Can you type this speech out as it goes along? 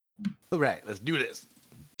All right, let's do this.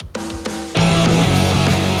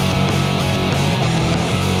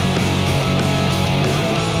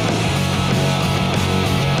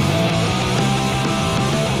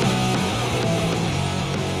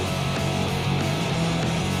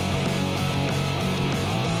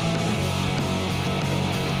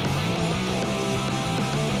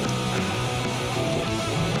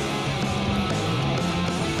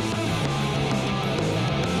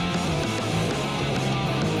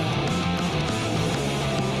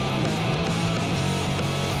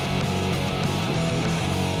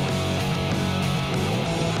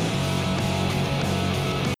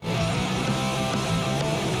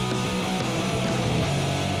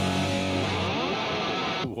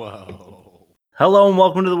 Whoa. Hello and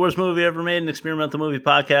welcome to the Worst Movie Ever Made, an experimental movie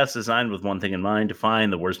podcast designed with one thing in mind, to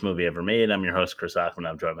find the worst movie ever made. I'm your host, Chris Ackman.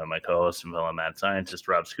 I'm joined by my co-host and fellow mad scientist,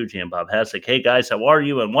 Rob Scucci and Bob Hessick. Hey guys, how are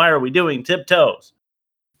you and why are we doing Tiptoes?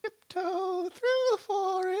 Tiptoe through the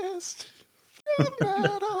forest, through the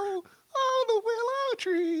meadow, on the willow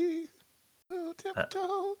tree. Oh,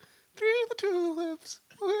 tiptoe through the tulips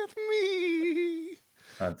with me.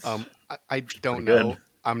 I don't know. Good.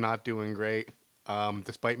 I'm not doing great.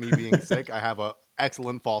 Despite me being sick, I have an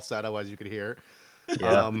excellent falsetto, as you could hear.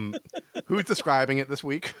 Yeah. Who's describing it this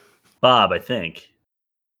week? Bob, I think.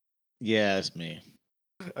 Yeah, it's me.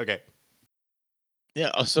 Okay.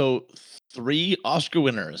 Yeah, so 3 Oscar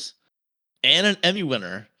winners and an Emmy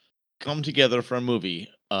winner come together for a movie.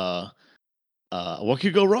 What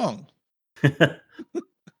could go wrong?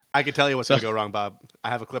 I can tell you what's going to go wrong, Bob. I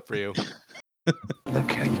have a clip for you.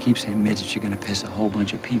 Look how you keep saying midgets, you're gonna piss a whole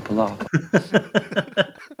bunch of people off.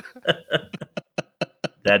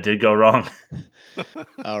 That did go wrong.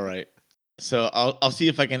 All right. So I'll see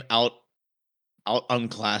if I can out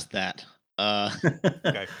unclass that.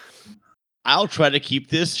 Okay. I'll try to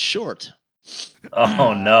keep this short.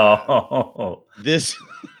 Oh no. This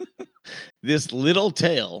little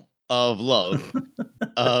tale of love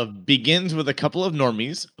begins with a couple of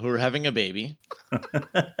normies who are having a baby,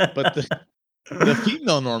 but the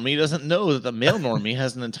female normie doesn't know that the male normie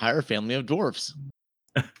has an entire family of dwarfs.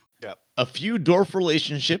 Yep. A few dwarf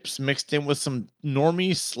relationships mixed in with some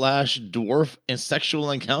normie/dwarf and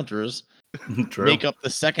sexual encounters True. make up the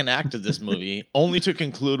second act of this movie, only to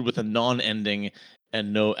conclude with a non-ending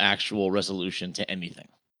and no actual resolution to anything.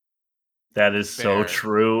 That is so Fair.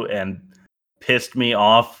 true and pissed me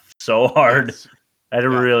off so hard. Yes. I had a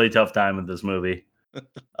really tough time with this movie.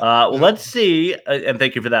 Well, let's see, and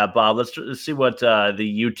thank you for that, Bob. Let's see what the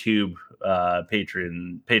YouTube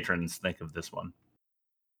patrons think of this one.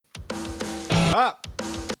 Ah,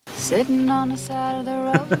 Sitting on the side of the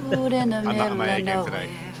road in the I'm not middle on my A of game today. nowhere.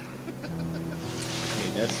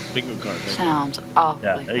 Okay, that's bingo card. Right? Sounds awfully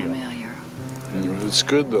Yeah, there you go. familiar. It's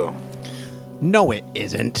good though. no, it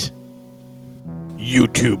isn't.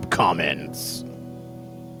 YouTube comments.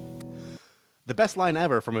 The best line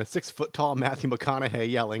ever from a 6-foot-tall Matthew McConaughey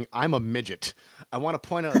yelling, "I'm a midget." I want to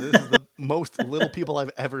point out this is the most little people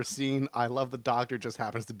I've ever seen. I love the doctor, just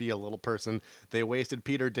happens to be a little person. They wasted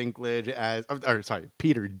Peter Dinklage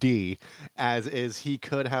Peter D, as is he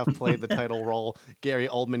could have played the title role. Gary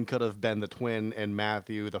Oldman could have been the twin, and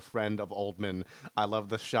Matthew, the friend of Oldman. I love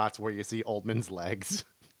the shots where you see Oldman's legs.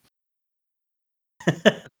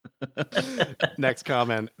 Next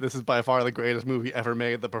comment. This is by far the greatest movie ever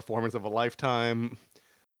made. The performance of a lifetime.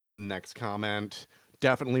 Next comment.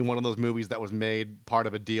 Definitely one of those movies that was made part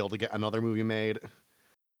of a deal to get another movie made.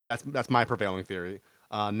 That's my prevailing theory.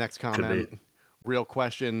 Next comment. Real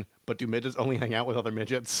question, but do midgets only hang out with other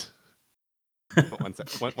midgets? One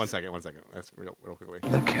second. That's real quickly.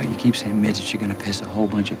 Look how you keep saying midgets, you're gonna piss a whole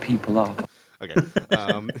bunch of people off. Okay.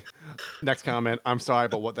 Next comment. I'm sorry,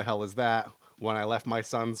 but what the hell is that? When I left my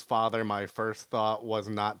son's father, my first thought was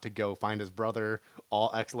not to go find his brother.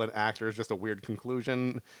 All excellent actors, just a weird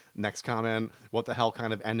conclusion. Next comment. What the hell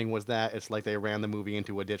kind of ending was that? It's like they ran the movie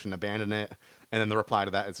into a ditch and abandoned it. And then the reply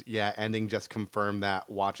to that is, yeah, ending just confirmed that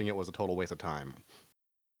watching it was a total waste of time.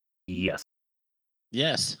 Yes,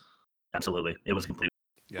 Yes. absolutely. It was a complete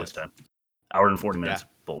Yes. waste of time. Hour and 40 minutes.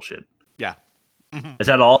 Bullshit. Yeah. Is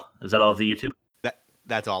that all? Is that all of the YouTube?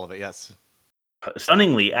 That's all of it, yes.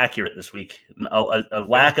 Stunningly accurate this week. A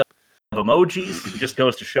lack of emojis just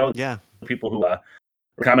goes to show Yeah. the people who were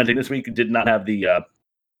commenting this week did not have the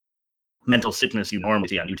mental sickness you normally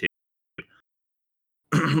see on YouTube.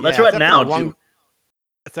 Let's Yeah, go except ahead for now. that one-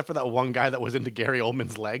 Except for that one guy that was into Gary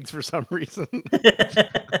Oldman's legs for some reason.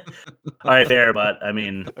 All right, fair, but I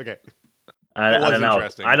mean, Okay. I was don't know.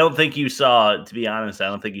 interesting. I don't think you saw, to be honest, I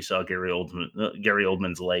don't think you saw Gary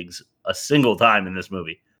Oldman's legs a single time in this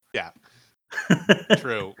movie. Yeah.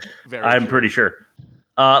 True. Very I'm true. pretty sure.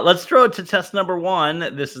 Let's throw it to test number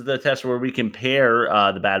 1. This is the test where we compare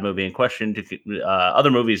the bad movie in question to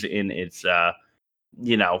other movies in its,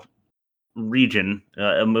 region,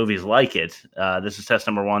 movies like it. This is test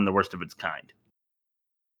number 1, the worst of its kind.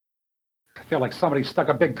 I feel like somebody stuck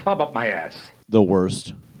a big club up my ass, The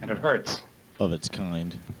worst and it hurts. of its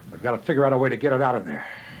kind. I've got to figure out a way to get it out of there.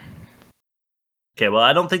 Okay, well,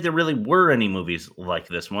 I don't think there really were any movies like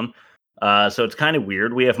this one. So it's kind of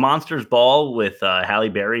weird. We have Monsters Ball with Halle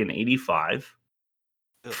Berry in 85.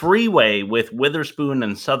 Freeway with Witherspoon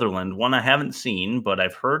and Sutherland, one I haven't seen, but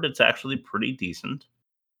I've heard it's actually pretty decent.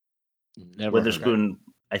 Never Witherspoon,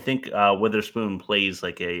 I think Witherspoon plays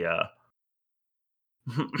like a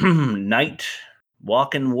night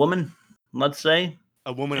walking woman, let's say.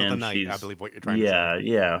 A woman of the And night, I she's- believe what you're trying to say.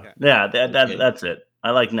 Yeah. Okay. That's it. I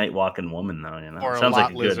like night walking woman though. Or a Sounds lot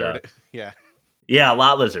like a lizard. good. Yeah. Yeah, a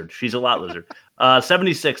lot lizard. She's a lot lizard.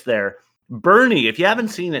 76 there. Bernie, if you haven't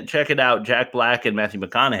seen it, check it out. Jack Black and Matthew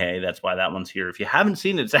McConaughey. That's why that one's here. If you haven't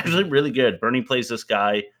seen it, it's actually really good. Bernie plays this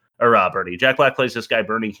guy, or Bernie. Jack Black plays this guy,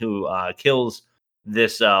 Bernie, who kills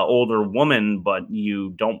this older woman, but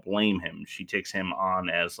you don't blame him. She takes him on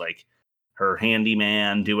as like her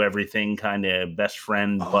handyman, do everything, kind of best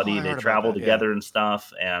friend, Oh, buddy. I They heard about travel that, yeah. together and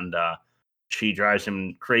stuff. And she drives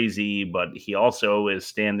him crazy, but he also is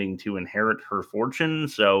standing to inherit her fortune.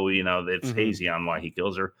 So, it's Mhm. hazy on why he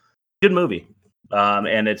kills her. Good movie.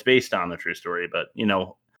 And it's based on a true story, but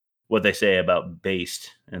what they say about based,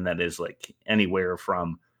 and that is like anywhere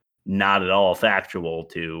from not at all factual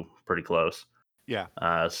to pretty close. Yeah.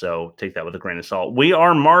 So take that with a grain of salt. We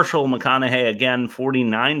Are Marshall McConaughey again,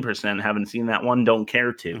 49%. Haven't seen that one. Don't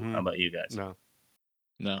care to. Mhm. How about you guys?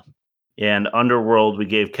 No. And Underworld, we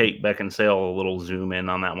gave Kate Beckinsale a little zoom in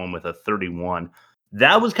on that one with a 31.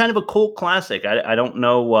 That was kind of a cult classic. I don't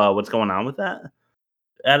know what's going on with that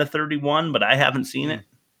at a 31, but I haven't seen it.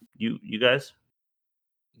 You guys?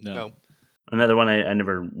 No. Another one I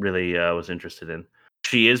never really was interested in.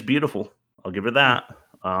 She is beautiful. I'll give her that.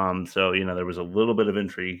 So there was a little bit of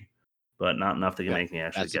intrigue, but not enough to make me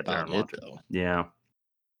actually That's get there about and it, watch it. though. Yeah.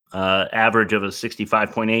 Average of a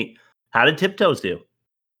 65.8. How did Tiptoes do?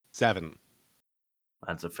 7.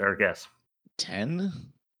 That's a fair guess. 10?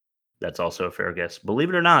 That's also a fair guess. Believe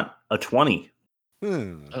it or not, a 20.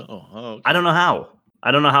 Hmm. Okay. I don't know how.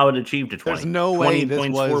 I don't know how it achieved a 20. There's no 20 way this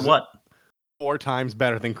points was for what? 4 times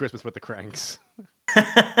better than Christmas with the Cranks.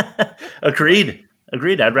 Agreed.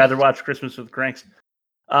 I'd rather watch Christmas with Cranks.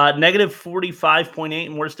 Negative 45.8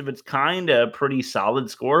 and worst of its kind. A pretty solid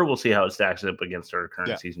score. We'll see how it stacks up against our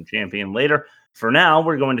current season champion later. For now,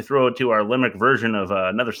 we're going to throw it to our limerick version of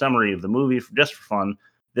another summary of the movie just for fun.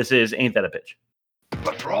 This is Ain't That a Bitch?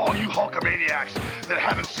 But for all you Hulkamaniacs that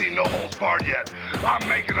haven't seen No Holds Barred yet, I'm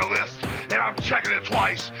making a list, and I'm checking it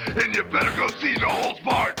twice, and you better go see No Holds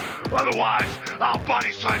Barred. Otherwise, I'll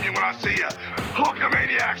body slam you when I see you.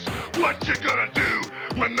 Hulkamaniacs, what you gonna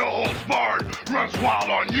do when No Holds Barred runs wild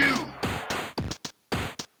on you?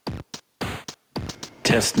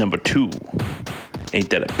 Test number 2. Ain't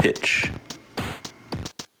that a pitch?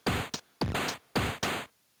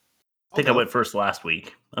 I think I went first last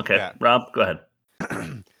week. Okay, Yeah. Rob, go ahead.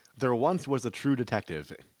 There once was a true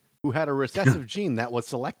detective who had a recessive gene that was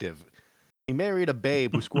selective. He married a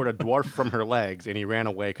babe who scored a dwarf from her legs, and he ran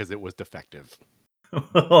away because it was defective.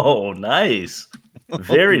 Oh, nice.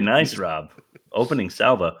 Very nice, Rob. Opening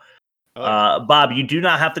salvo. Bob, you do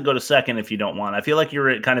not have to go to second if you don't want. I feel like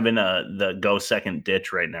you're kind of in the go second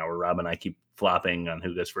ditch right now where Rob and I keep flopping on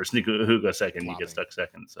who goes first, who goes second. You get stuck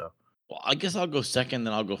second. So, Well, I guess I'll go second,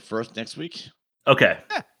 then I'll go first next week. okay,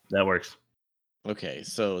 that works. Okay,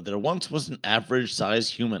 so there once was an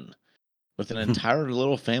average-sized human with an entire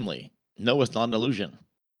little family. No, it's not an illusion.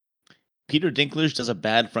 Peter Dinklage does a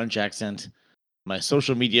bad French accent. My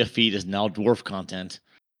social media feed is now dwarf content.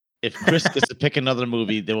 If Chris gets to pick another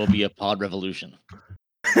movie, there will be a pod revolution.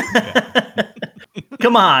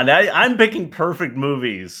 Come on, I'm picking perfect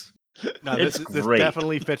movies. No, It's this great.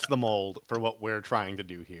 definitely fits the mold for what we're trying to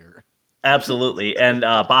do here. Absolutely. And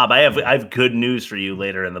Bob, I have good news for you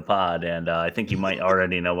later in the pod, and I think you might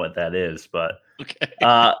already know what that is. But Okay.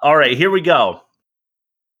 all right, here we go.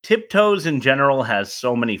 Tiptoes in general has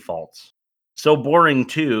so many faults. So boring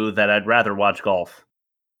too that I'd rather watch golf.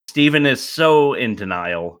 Steven is so in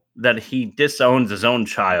denial that he disowns his own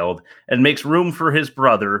child and makes room for his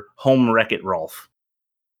brother, Home Wreck-It Rolf.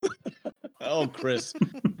 Oh, Chris.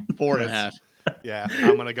 4.5. Yeah,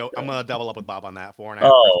 I'm gonna double up with Bob on that. 4.5.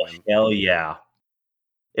 Oh, Chris win. hell yeah.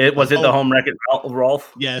 Was it the home wreck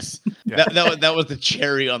Rolf? Yes. Yeah. That was the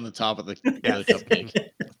cherry on the top of the cupcake.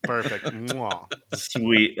 Perfect. Mwah.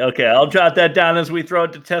 Sweet. Okay, I'll jot that down as we throw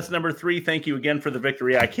it to test number 3. Thank you again for the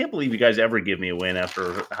victory. I can't believe you guys ever give me a win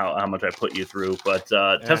after how much I put you through. But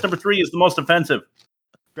test number 3 is the most offensive.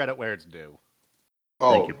 Credit where it's due.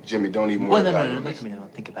 Oh, you. Jimmy, don't even Well, worry no, about no, it. no, look at me.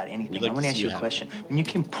 Don't think about anything. We'd like I want to to ask see you you a question. When you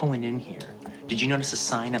came pulling in here, did you notice a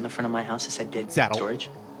sign on the front of my house that said dead Saddle. storage?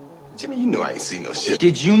 Jimmy, you know I ain't seen no shit.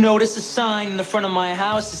 Did you notice a sign in the front of my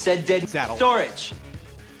house that said dead Saddle. storage?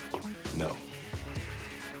 No,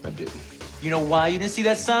 I didn't. You know why you didn't see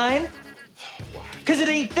that sign? Because it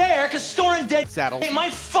ain't there, because storing dead Saddle. ain't my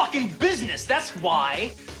fucking business. That's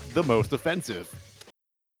why. The most offensive.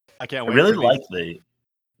 I can't I wait. really for like these. the.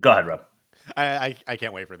 Go ahead, Rob. I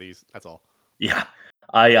can't wait for these. That's all. Yeah,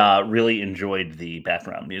 I really enjoyed the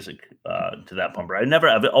background music to that bumper.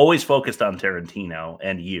 I've always focused on Tarantino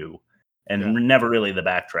and you, and never really the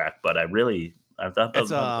backtrack. But I thought that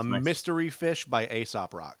It's was nice. Mystery Fish by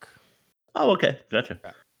Aesop Rock. Oh, okay, gotcha.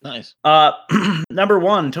 Nice. Number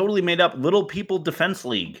 1, totally made up Little People Defense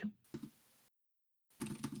League.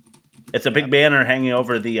 It's a big banner hanging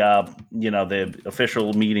over the the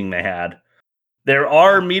official meeting they had. There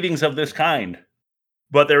are meetings of this kind,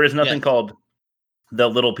 but there is nothing called the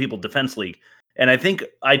Little People Defense League. And I think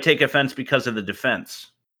I take offense because of the defense.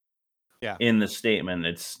 Yeah. In the statement,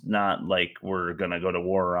 it's not like we're going to go to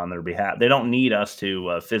war on their behalf. They don't need us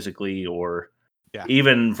to physically or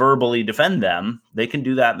even verbally defend them. They can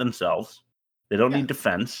do that themselves. They don't need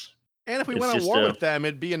defense. And if we went to war with them,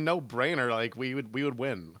 it'd be a no-brainer. Like we would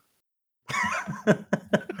win.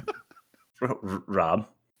 Rob.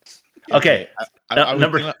 Okay.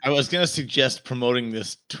 I was gonna suggest promoting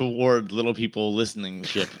this toward little people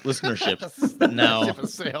listenership, but now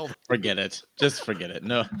forget it. Just forget it.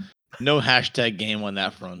 No hashtag game on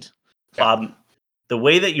that front. Bob, the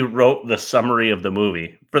way that you wrote the summary of the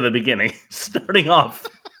movie for the beginning, starting off,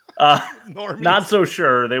 not so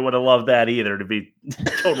sure they would have loved that either, to be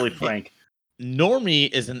totally frank.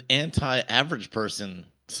 Normie is an anti-average person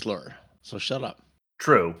slur, so shut up.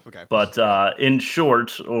 True. Okay. But in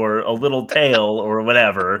short, or a little tail, or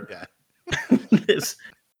whatever, this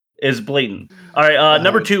is blatant. All right,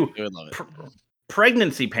 number 2,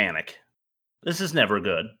 pregnancy panic. This is never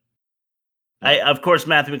good. Of course,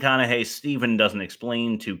 Matthew McConaughey, Stephen doesn't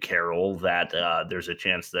explain to Carol that there's a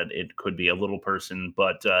chance that it could be a little person,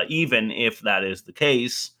 but even if that is the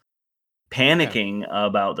case, panicking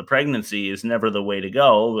about the pregnancy is never the way to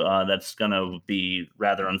go. That's going to be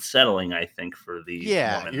rather unsettling, I think, for the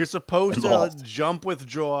woman you're supposed involved. to jump with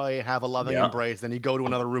joy, have a loving embrace, then you go to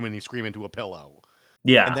another room and you scream into a pillow.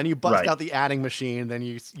 Yeah. And then you bust out the adding machine, then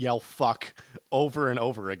you yell fuck over and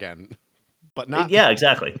over again. But not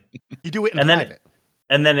exactly. You do it in private.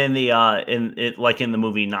 And then in the in the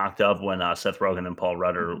movie Knocked Up, when Seth Rogen and Paul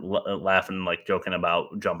Rudd are laughing, like joking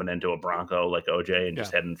about jumping into a Bronco like OJ and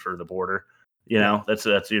just heading for the border,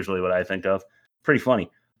 that's usually what I think of. Pretty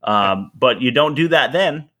funny. But you don't do that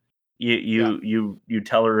then. You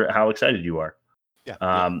tell her how excited you are.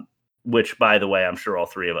 Which, by the way, I'm sure all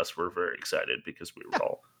 3 of us were very excited because we were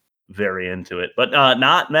all very into it. But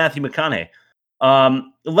not Matthew McConaughey.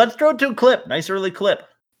 Let's throw it to a clip. Nice early clip.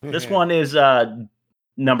 This one is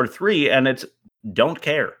number 3, and it's Don't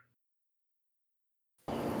Care.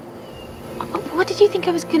 What did you think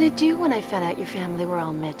I was going to do when I found out your family were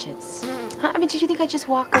all midgets? I mean, did you think I'd just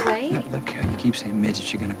walk away? No, look, you keep saying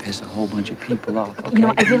midgets, you're going to piss a whole bunch of people off, okay? You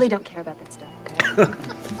know, I really don't care about that stuff, okay?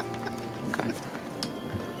 Okay.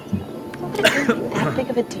 Would it be that big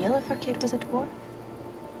of a deal if our kid was a dwarf?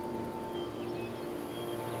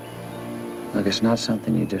 Look, it's not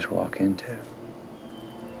something you just walk into.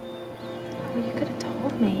 Well, you could have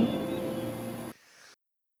told me.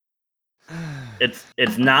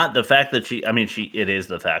 It's not the fact that it is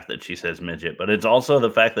the fact that she says midget, but it's also the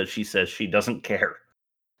fact that she says she doesn't care.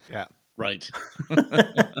 Yeah. Right.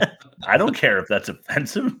 I don't care if that's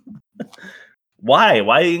offensive. Why?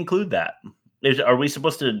 Why include that? Are we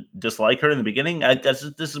supposed to dislike her in the beginning? This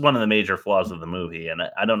is one of the major flaws of the movie, and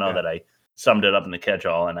I don't know that I summed it up in the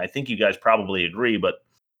catch-all, and I think you guys probably agree, but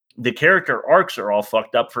the character arcs are all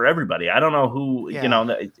fucked up for everybody. I don't know who,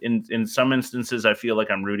 in some instances, I feel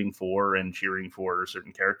like I'm rooting for and cheering for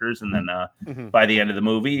certain characters, and then by the end of the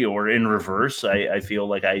movie, or in reverse, I feel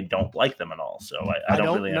like I don't like them at all. So I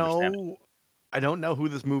don't really understand it. I don't know who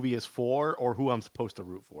this movie is for or who I'm supposed to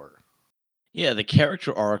root for. Yeah, the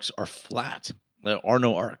character arcs are flat. There are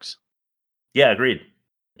no arcs. Yeah, agreed.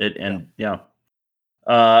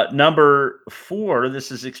 Number 4,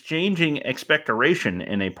 this is exchanging expectoration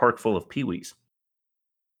in a park full of peewees.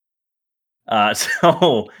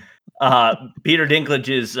 Peter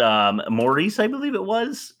Dinklage's Maurice, I believe it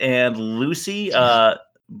was, and Lucy,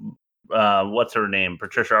 what's her name?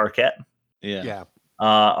 Patricia Arquette. Yeah.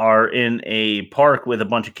 Are in a park with a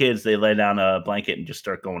bunch of kids. They lay down a blanket and just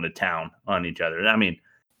start going to town on each other. I mean,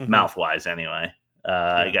 mouth-wise anyway.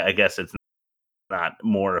 I guess it's not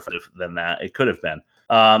more effective than that. It could have been.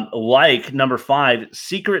 Like number 5,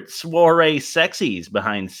 secret soiree sexies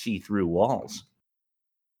behind see-through walls.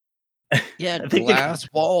 Yeah, I think glass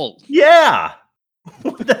walls. Yeah.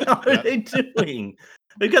 What the hell are they doing?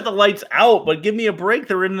 They got the lights out, but give me a break.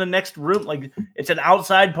 They're in the next room. Like, it's an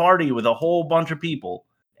outside party with a whole bunch of people.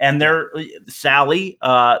 And they're Sally,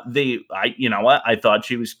 you know what? I thought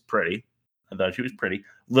she was pretty.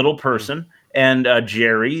 Little person. And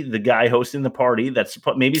Jerry, the guy hosting the party, that's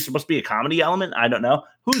maybe supposed to be a comedy element. I don't know.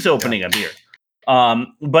 Who's opening a beer?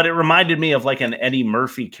 But it reminded me of like an Eddie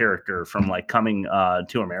Murphy character from like Coming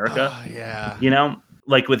to America. Yeah. You know,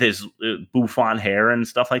 like with his bouffant hair and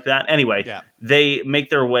stuff like that. Anyway, they make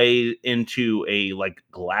their way into a like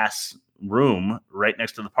glass room right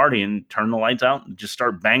next to the party and turn the lights out and just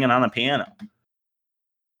start banging on a piano.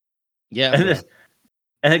 Yeah.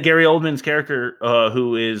 And then Gary Oldman's character,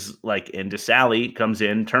 who is like into Sally, comes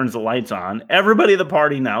in, turns the lights on. Everybody at the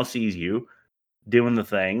party now sees you doing the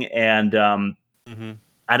thing. And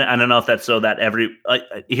I don't know if that's so that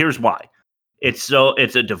here's why. It's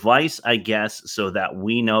a device, I guess, so that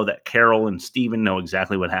we know that Carol and Steven know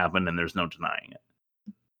exactly what happened and there's no denying it.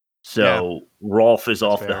 So Rolf is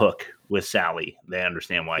off the hook with Sally. They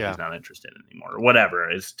understand why he's not interested anymore. Or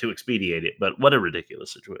whatever. It's to expedite it. But what a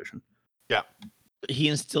ridiculous situation. Yeah.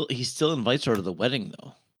 He still invites her to the wedding,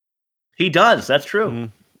 though. He does. That's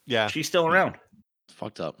true. Yeah. She's still around.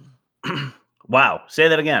 Fucked up. Wow. Say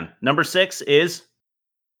that again. Number 6 is...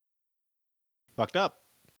 Fucked up.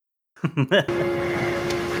 Can't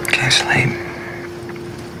sleep.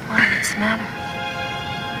 What's the matter?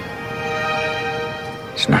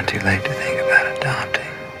 It's not too late to think about adopting.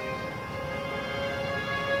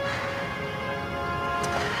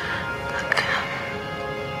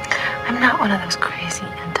 I'm not one of those crazy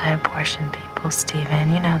anti-abortion people, Steven.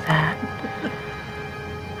 You know that.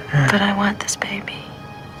 But I want this baby.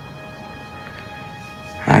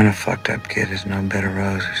 Having a fucked up kid is no bed of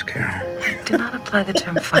roses, Carol. Do not apply the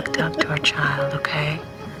term fucked up to our child, okay?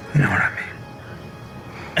 You know what I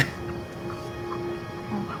mean?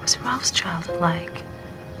 Well, what was Ralph's childhood like?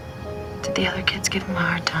 Did the other kids give him a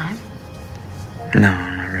hard time? No,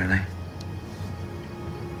 not really.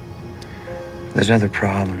 There's other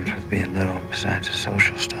problems with being little besides the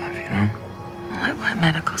social stuff, you know? What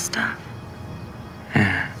medical stuff?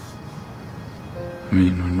 Yeah. I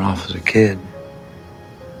mean, when Ralph was a kid,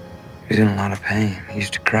 he was in a lot of pain. He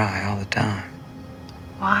used to cry all the time.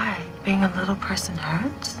 Why? Being a little person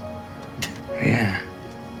hurts? Yeah.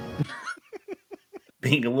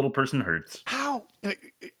 Being a little person hurts. How?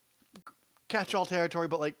 Catch-all territory,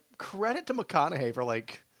 but like credit to McConaughey for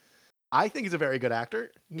like... I think he's a very good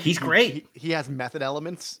actor. He's great. He has method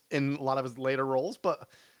elements in a lot of his later roles, but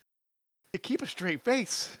to keep a straight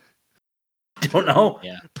face. Don't know.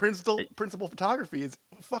 Yeah. Principal photography is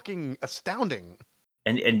fucking astounding.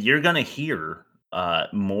 And you're gonna hear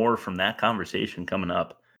more from that conversation coming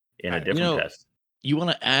up in a different test. You want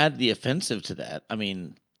to add the offensive to that? I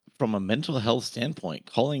mean, from a mental health standpoint,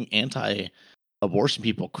 calling anti-abortion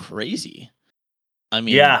people crazy. I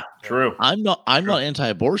mean, yeah, true. I'm not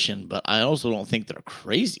anti-abortion, but I also don't think they're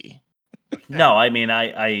crazy. No, I mean,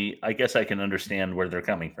 I guess I can understand where they're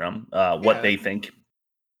coming from. What they think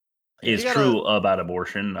is true about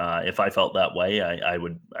abortion. If I felt that way, I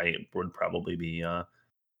would probably be, a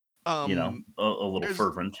little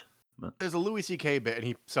fervent. But. There's a Louis C.K. bit, and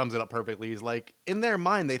he sums it up perfectly. He's like, in their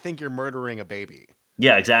mind, they think you're murdering a baby.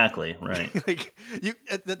 Yeah, exactly. Right. Like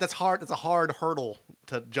that's hard. It's a hard hurdle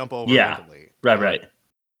to jump over. Yeah. Mentally. Right.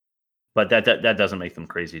 But that doesn't make them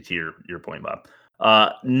crazy. To your point, Bob.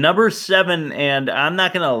 Number 7, and I'm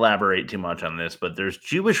not going to elaborate too much on this, but there's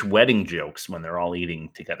Jewish wedding jokes when they're all eating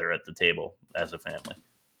together at the table as a family.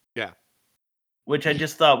 Yeah. Which I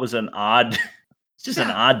just thought was an odd. It's just an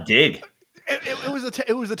odd dig.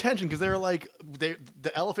 It was a tension because they were like the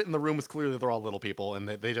elephant in the room was clearly they're all little people and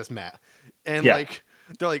they just met, and like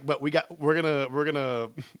they're like, but we're gonna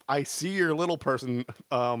I see your little person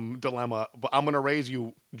dilemma, but I'm gonna raise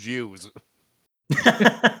you Jews.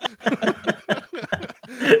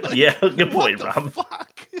 Yeah, good point, Rob.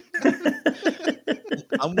 Fuck.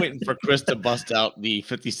 I'm waiting for Chris to bust out the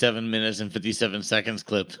 57 minutes and 57 seconds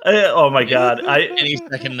clip. Oh my god! Any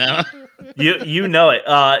second now. You know it.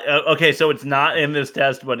 Okay, so it's not in this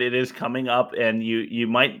test, but it is coming up, and you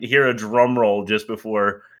might hear a drum roll just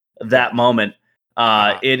before that moment.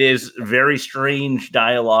 It is very strange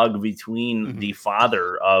dialogue between the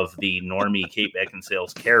father of the normie Kate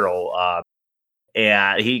Beckinsale's Carol.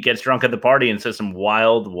 And he gets drunk at the party and says some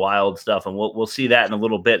wild stuff, and we'll see that in a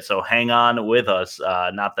little bit. So hang on with us.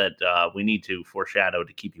 Not that we need to foreshadow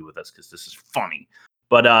to keep you with us because this is funny.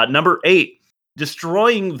 But number 8,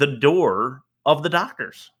 destroying the door of the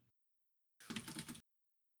doctors.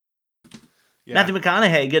 Yeah. Matthew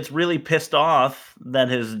McConaughey gets really pissed off that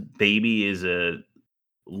his baby is a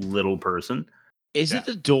little person. Is it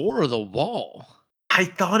the door or the wall? I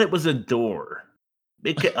thought it was a door.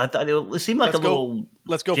 I thought it seemed like little.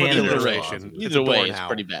 Let's go for the alliteration. Either way, it's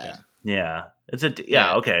pretty bad. Yeah, it's a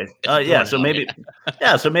okay. So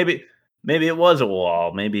maybe maybe it was a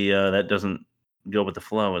wall. Maybe that doesn't go with the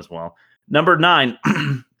flow as well. Number 9,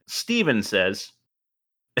 Steven says,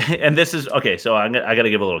 and this is okay. So I got to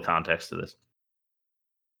give a little context to this.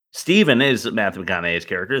 Steven is Matthew McConaughey's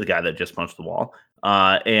character, the guy that just punched the wall,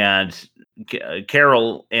 and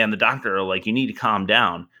Carol and the doctor are like, "You need to calm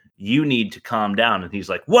down. You need to calm down." And he's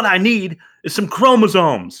like, "What I need is some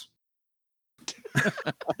chromosomes."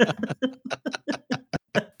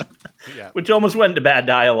 Which almost went into bad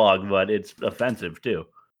dialogue, but it's offensive too.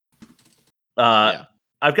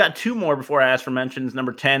 I've got 2 more before I ask for mentions.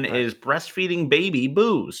 Number 10 is breastfeeding baby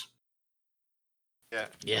booze. Yeah.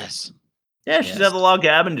 Yes. Yeah, she's at the log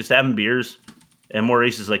cabin just having beers. And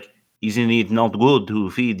Maurice is like, "Isn't it not good to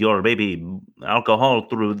feed your baby alcohol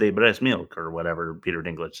through the breast milk?" or whatever Peter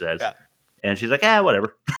Dinklage says. Yeah. And she's like,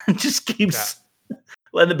 whatever. Just keeps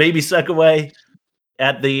letting the baby suck away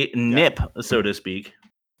at the nip, so to speak.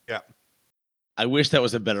 Yeah. I wish that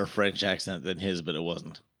was a better French accent than his, but it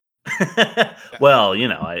wasn't. Well, you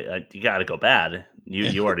got to go bad.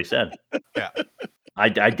 You already said. Yeah. I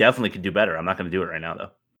definitely could do better. I'm not going to do it right now, though.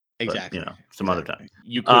 Exactly. But, some other time.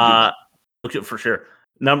 You could do that. For sure.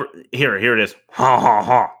 Here it is. Ha ha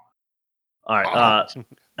ha. All right.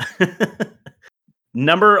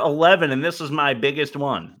 Number 11, and this is my biggest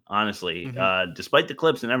one, honestly. Despite the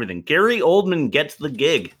clips and everything, Gary Oldman gets the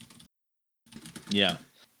gig. Yeah.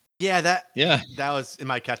 Yeah, that was in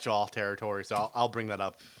my catch-all territory, so I'll bring that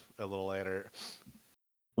up a little later.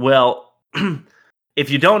 Well,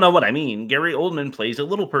 if you don't know what I mean, Gary Oldman plays a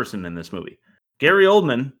little person in this movie. Gary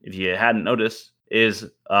Oldman, if you hadn't noticed, is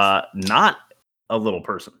not a little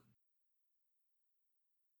person.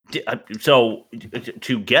 So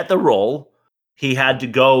to get the role, he had to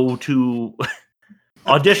go to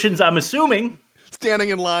auditions, I'm assuming. Standing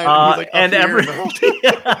in line, and he's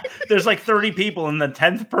like, there's like 30 people, and the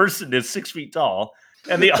 10th person is 6 feet tall,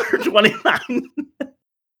 and the other 29.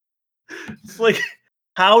 It's like,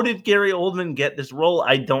 how did Gary Oldman get this role?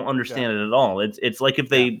 I don't understand it at all. It's like if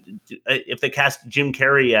they cast Jim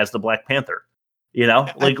Carrey as the Black Panther,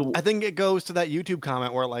 like I think it goes to that YouTube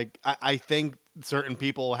comment where like I think certain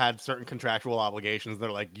people had certain contractual obligations.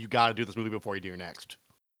 They're like, you got to do this movie before you do your next.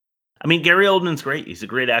 I mean, Gary Oldman's great. He's a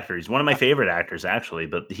great actor. He's one of my favorite actors, actually.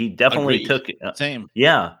 But he definitely took same.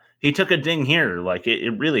 Yeah, he took a ding here. Like it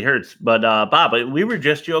really hurts. But Bob, we were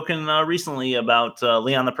just joking recently about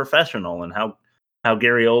Leon the Professional and how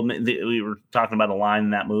Gary Oldman. We were talking about a line in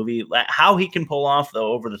that movie, how he can pull off the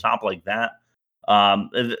over the top like that.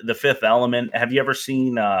 The Fifth Element. Have you ever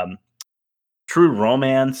seen True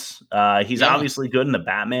Romance? He's obviously good in the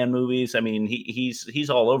Batman movies. I mean, he's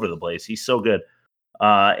all over the place. He's so good.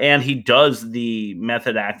 And he does the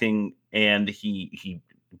method acting, and he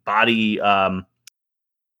body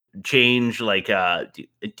change, like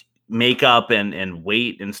makeup and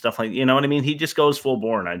weight and stuff like, you know what I mean? He just goes full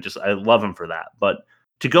bore, and I love him for that. But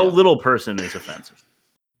to go little person is offensive.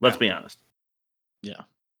 Let's be honest. Yeah,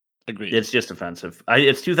 agreed. It's just offensive.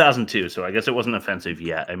 It's 2002, so I guess it wasn't offensive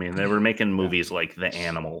yet. I mean, they were making movies like The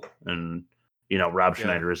Animal, and Rob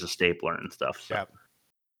Schneider is a stapler and stuff. So. Yeah.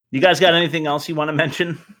 You guys got anything else you want to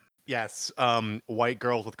mention? Yes. White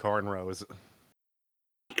girls with cornrows.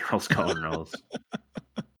 Girls cornrows.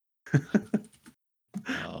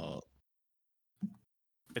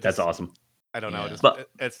 That's awesome. I don't know.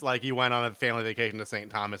 It's like you went on a family vacation to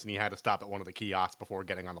St. Thomas and you had to stop at one of the kiosks before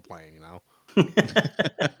getting on the plane,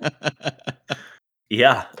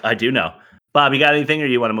 Yeah, I do know. Bob, you got anything, or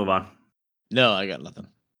you want to move on? No, I got nothing.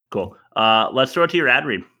 Cool. Let's throw it to your ad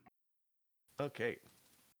read. Okay.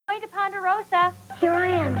 Going to Ponderosa. Here I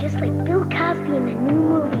am, just like Bill Cosby in the new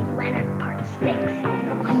movie Leonard Part 6,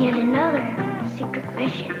 on yet another secret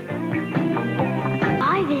mission.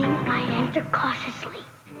 Arriving, I enter cautiously.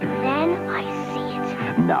 Then I see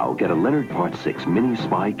it. Now get a Leonard Part 6 mini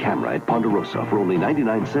spy camera at Ponderosa for only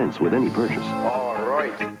 99 cents with any purchase. All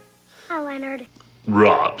right. Hi, Leonard.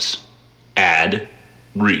 Rob's ad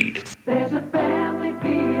read. There's a family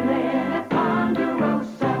feeling at Ponderosa.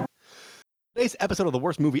 Today's episode of The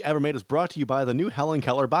Worst Movie Ever Made is brought to you by the new Helen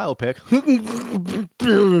Keller biopic.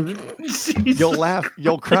 You'll laugh,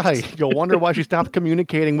 you'll cry, you'll wonder why she stopped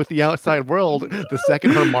communicating with the outside world the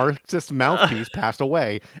second her Marxist mouthpiece passed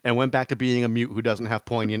away and went back to being a mute who doesn't have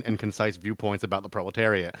poignant and concise viewpoints about the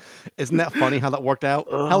proletariat. Isn't that funny how that worked out?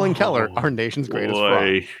 Helen Keller, our nation's greatest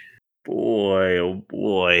fraud. Boy, oh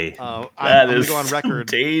boy. I'm That going to is go on record.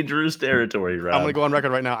 Dangerous territory, Rob. I'm going to go on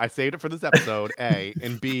record right now. I saved it for this episode, A.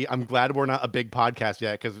 And B, I'm glad we're not a big podcast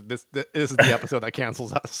yet because this is the episode that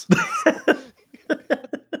cancels us.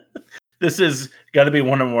 This is got to be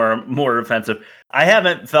one of more offensive. I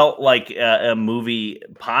haven't felt like a movie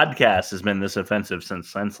podcast has been this offensive since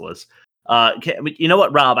Senseless. You know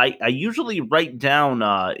what, Rob? I usually write down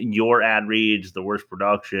your ad reads, the worst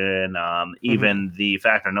production, even the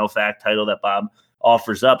fact or no fact title that Bob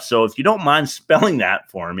offers up. So if you don't mind spelling that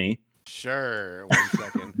for me. Sure. 1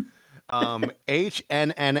 second.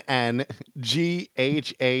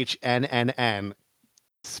 HNNNGHHNNN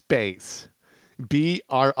space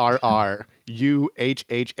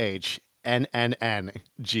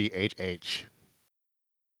BRRRUHHHNNNGHH.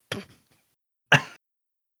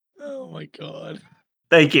 Oh my god.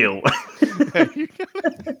 Thank you.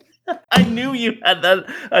 I knew you had that.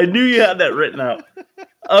 I knew you had that written out.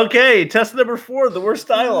 Okay, test number 4, the worst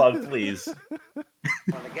dialogue, please.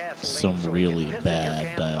 Some really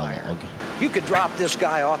bad dialogue. You could drop this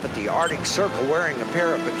guy off at the Arctic Circle wearing a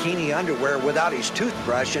pair of bikini underwear without his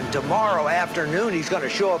toothbrush, and tomorrow afternoon he's going to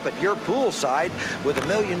show up at your poolside with $1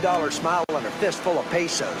 million smile and a fistful of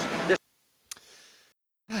pesos.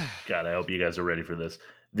 God, I hope you guys are ready for this.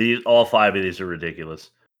 All 5 of these are ridiculous.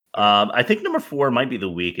 I think number 4 might be the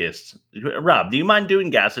weakest. Rob, do you mind doing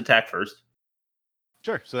Gas Attack first?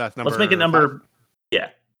 Sure. So that's number. Let's make it number 5. Yeah.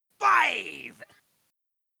 5.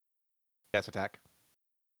 Gas Attack.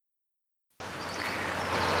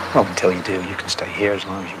 Well, until you do, you can stay here as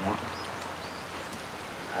long as you want.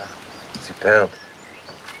 Superb.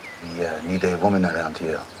 We need a woman around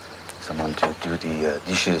here. Someone to do the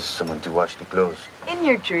dishes, someone to wash the clothes. In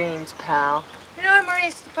your dreams, pal. You know what,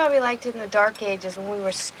 Maurice? You probably liked it in the dark ages when we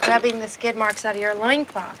were scrubbing the skid marks out of your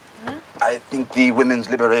loincloth. Huh? I think the women's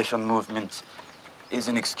liberation movement is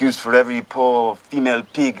an excuse for every poor female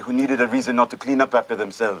pig who needed a reason not to clean up after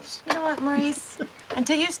themselves. You know what, Maurice?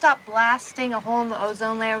 Until you stop blasting a hole in the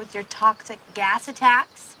ozone layer with your toxic gas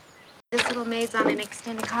attacks, this little maid's on an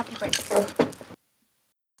extended coffee break.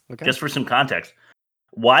 Okay. Just for some context,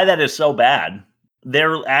 why that is so bad,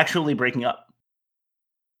 they're actually breaking up.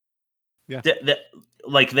 Yeah.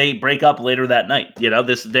 Like they break up later that night. You know,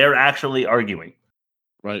 they're actually arguing.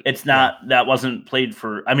 Right. It's not that wasn't played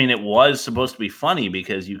for. I mean, it was supposed to be funny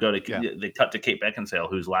because you go to they cut to Kate Beckinsale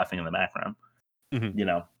who's laughing in the background. Mm-hmm. You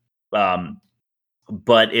know,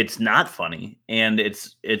 but it's not funny, and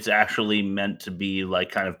it's actually meant to be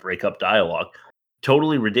like kind of breakup dialogue.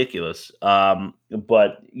 Totally ridiculous.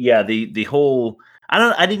 But yeah, the whole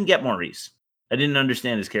I didn't get Maurice. I didn't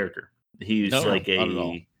understand his character. He's like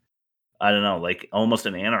I don't know, like almost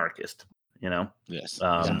an anarchist, you know? Yes, he's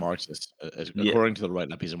a Marxist. According to the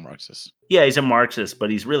write-up, he's a Marxist. Yeah, he's a Marxist,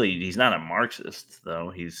 but he's not a Marxist,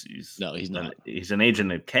 though. He's not. He's an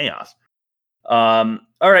agent of chaos. All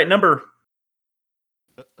right, number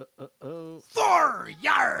 4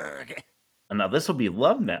 yard. And now this will be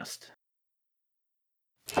Love Nest.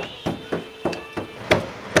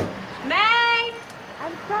 May!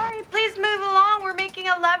 I'm sorry. Please move along. We're making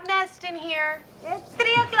a love nest in here. It's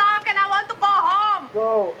 3 o'clock and I want to go home.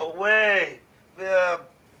 Go away. They're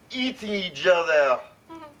eating each other.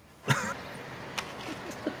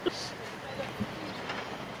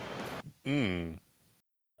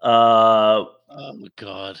 Oh my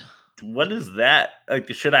god. What is that?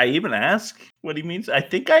 Like, should I even ask what he means? I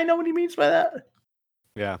think I know what he means by that.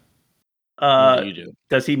 Yeah. You do.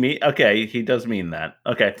 Does he mean? Okay, he does mean that.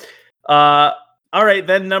 Okay. All right,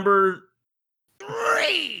 then number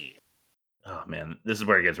 3. Oh man, this is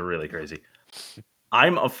where it gets really crazy.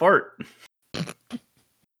 I'm a fart.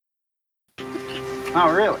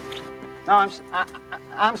 Oh, really? No,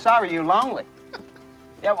 I'm sorry. You're lonely.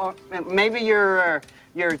 Yeah, well, maybe your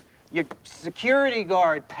security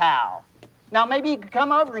guard pal. Now, maybe he could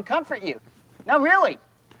come over and comfort you. No, really.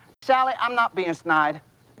 Sally, I'm not being snide.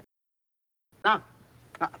 No.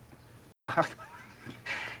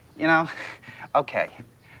 You know, okay,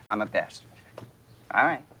 I'm a bastard. All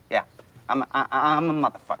right, yeah. I'm a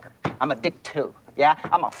motherfucker. I'm a dick too. Yeah,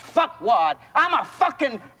 I'm a fuckwad. I'm a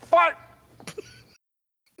fucking fart.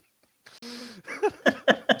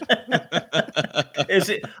 Is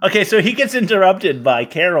it okay? So he gets interrupted by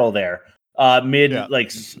Carol there, mid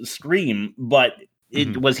scream, but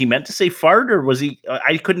Was he meant to say fart, or was he?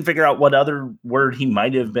 I couldn't figure out what other word he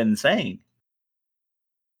might have been saying.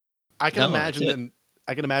 I can No, imagine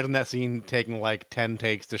that scene taking like 10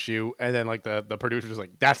 takes to shoot, and then like the producer's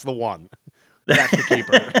like, "That's the one, that's the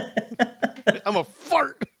keeper." I'm a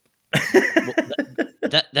fart.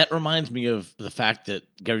 Well, that reminds me of the fact that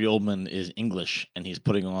Gary Oldman is English and he's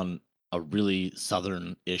putting on a really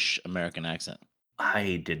Southern-ish American accent.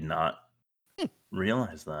 I did not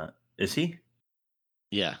realize that. Is he?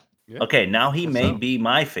 Yeah. Okay, now he guess may so. be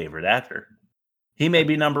my favorite actor. He may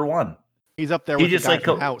be number one. He's up there He with the just guy like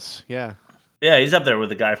from House. Yeah. Yeah, he's up there with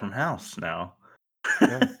the guy from House now.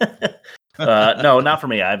 Yeah. No, not for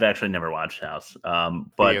me. I've actually never watched House. Me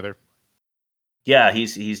But either. yeah,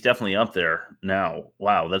 he's definitely up there now.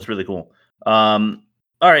 Wow, that's really cool. All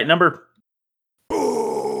right, number.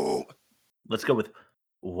 Let's go with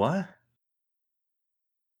what?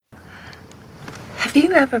 Have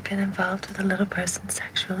you ever been involved with a little person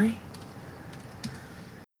sexually?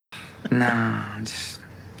 No, just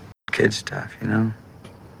kid stuff, you know?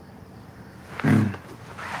 I mean,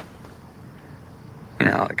 you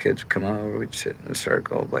know, all the kids would come over, we'd sit in a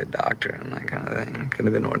circle, play doctor, and that kind of thing. It could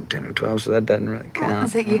have been more than 10 or 12, so that doesn't really count.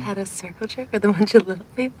 Was it you had a circle jerk with a bunch of little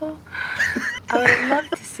people? I would love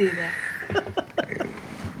to see that.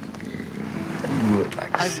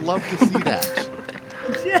 I'd love to see that.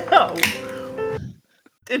 Yeah.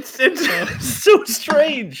 It's so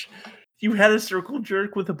strange. You had a circle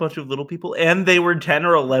jerk with a bunch of little people, and they were 10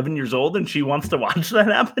 or 11 years old, and she wants to watch that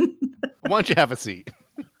happen. Why don't you have a seat?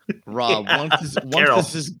 Rob, Yeah, once Carol.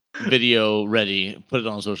 this is video ready, put it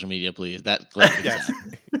on social media, please. That clip. Yes.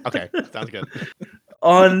 Okay, sounds good.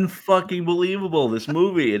 Unfucking believable, this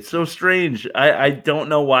movie. It's so strange. I don't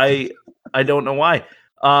know why. I don't know why.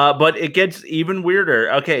 But it gets even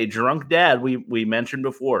weirder. Okay, drunk dad. We mentioned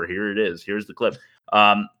before. Here it is. Here's the clip.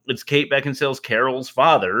 It's Kate Beckinsale's Carol's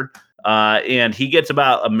father. And he gets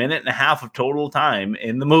about a minute and a half of total time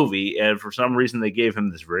in the movie. And for some reason, they gave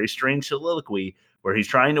him this very strange soliloquy where he's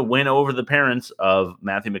trying to win over the parents of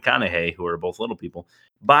Matthew McConaughey, who are both little people,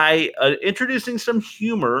 by introducing some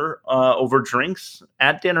humor over drinks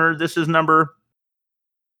at dinner. This is number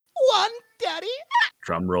 1, Daddy.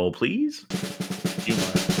 drum roll, please. Humor.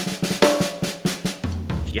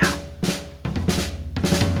 Yeah.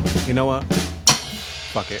 You know what?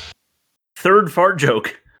 Fuck it. Third fart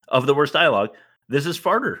joke of the worst dialogue. This is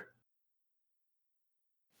Farter.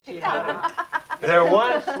 There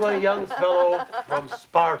once was a young fellow from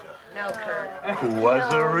Sparta who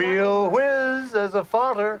was a real whiz as a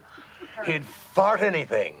farter. He'd fart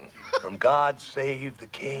anything, from God Save the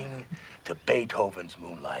King to Beethoven's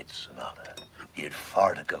Moonlight Sonata. He'd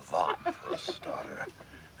fart a gavotte for a starter,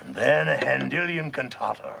 and then a Handelian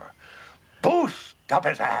cantata. Boost up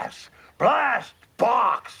his ass, blast,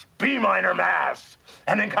 box, B minor mass,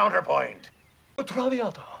 and then counterpoint.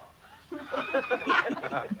 Traviata. That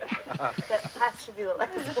has to be the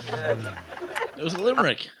last. It was a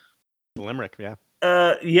limerick. Limerick, yeah.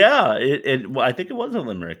 Yeah. Well, I think it was a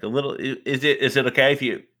limerick. A little. Is it okay if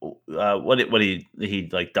you? What he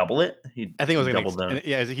like double it? I think it was he gonna doubled down.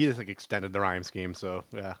 yeah, he just like extended the rhyme scheme, so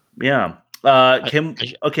yeah. Yeah. Kim.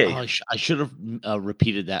 Okay. I should have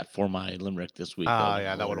repeated that for my limerick this week.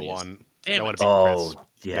 Yeah, that would have won. Damn that it. would have been Chris.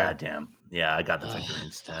 Yeah, damn. Yeah, I got the finger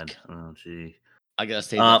instead. Oh, gee. I gotta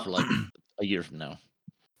save that for like a year from now.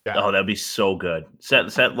 Yeah. Oh, that'd be so good.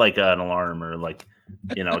 Set like an alarm or like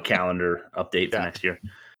a calendar update for next year.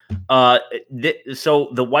 So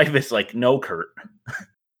the wife is like, no, Kurt.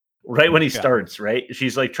 Right when he starts, right?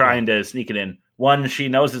 She's like trying to sneak it in. One, she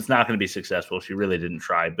knows it's not going to be successful. She really didn't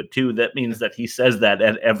try. But two, that means that he says that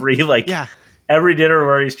at every dinner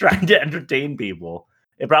where he's trying to entertain people.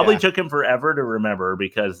 It probably took him forever to remember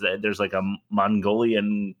because there's like a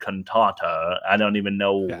Mongolian cantata. I don't even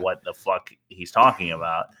know what the fuck he's talking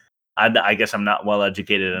about. I guess I'm not well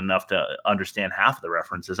educated enough to understand half of the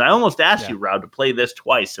references. I almost asked you, Rob, to play this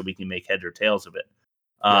twice so we can make heads or tails of it.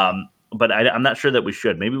 But I'm not sure that we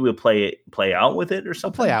should. Maybe we'll play out with it or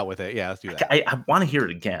something. Play out with it. Yeah, let's do that. I want to hear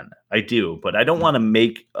it again. I do, but I don't want to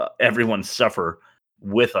make everyone suffer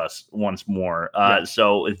with us once more.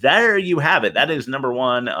 So there you have it. That is number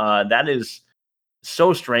one. That is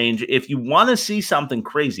so strange. If you want to see something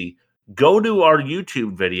crazy, go to our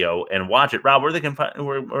YouTube video and watch it. Rob, where they can find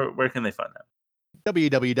where can they find that?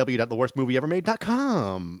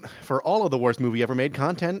 www.theworstmovieevermade.com for all of the Worst Movie Ever Made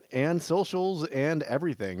content and socials and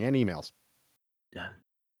everything and emails. Yeah,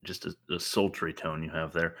 just a sultry tone you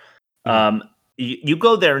have there. You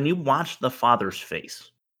go there and you watch the father's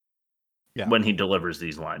face when he delivers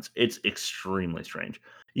these lines. It's extremely strange.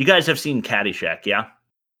 You guys have seen Caddyshack, yeah?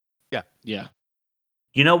 Yeah. Yeah.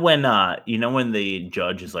 You know when the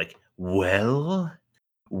judge is like, "Well,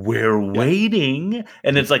 we're waiting,"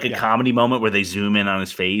 and it's like a comedy moment where they zoom in on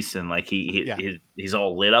his face and like he's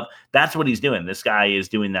all lit up. That's what he's doing. This guy is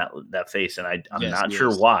doing that face, and I'm Yes, not he sure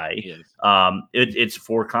is. why. He is. It's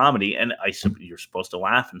for comedy, and you're supposed to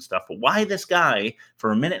laugh and stuff. But why this guy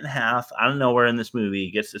for a minute and a half out of nowhere in this movie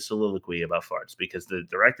gets this soliloquy about farts? Because the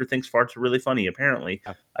director thinks farts are really funny. Apparently,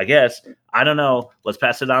 I guess I don't know. Let's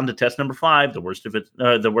pass it on to test number 5. The worst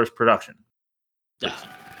production. Hey,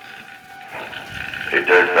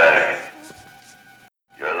 dirtbag.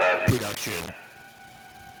 You're a lousy production.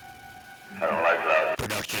 I don't like lousy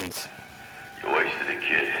productions. You wasted a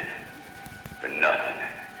kid for nothing.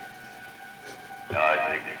 Now I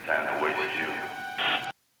think it's time to waste you.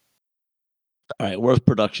 All right, worst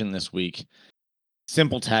production this week.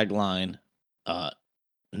 Simple tagline: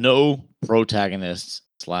 no protagonist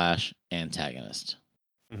 / antagonist.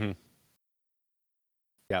 Mm-hmm.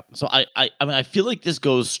 Yep. So I mean I feel like this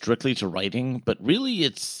goes strictly to writing, but really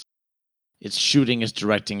it's shooting, it's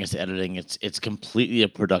directing, it's editing, it's completely a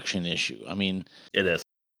production issue. I mean, it is.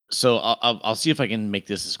 So I'll see if I can make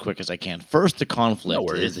this as quick as I can. First, the conflict No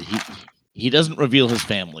worries. is that he doesn't reveal his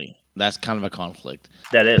family. That's kind of a conflict.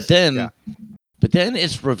 That is. But then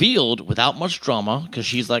it's revealed without much drama because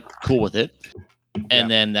she's like cool with it, and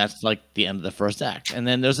then that's like the end of the first act. And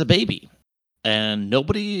then there's a baby, and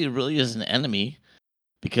nobody really is an enemy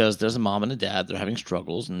because there's a mom and a dad. They're having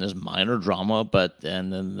struggles, and there's minor drama. But then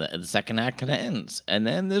the second act kind of ends, and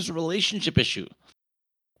then there's a relationship issue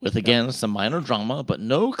with again some minor drama, but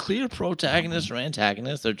no clear protagonist or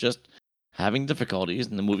antagonist. They're just having difficulties,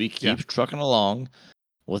 and the movie keeps trucking along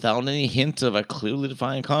without any hint of a clearly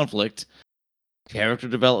defined conflict, character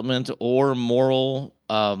development, or moral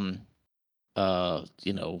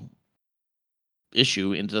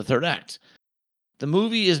issue into the third act. The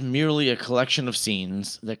movie is merely a collection of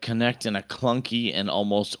scenes that connect in a clunky and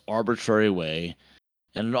almost arbitrary way,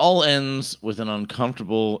 and it all ends with an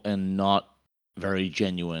uncomfortable and not very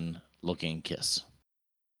genuine looking kiss.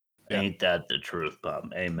 Ain't that the truth,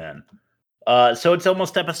 Bob? Amen. So it's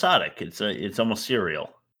almost episodic. It's almost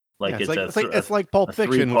serial. Like it's like Pulp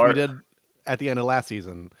Fiction, which we did at the end of last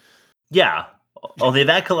season. Yeah, only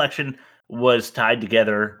that collection was tied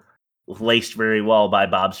together, laced very well by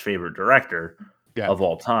Bob's favorite director of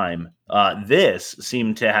all time. This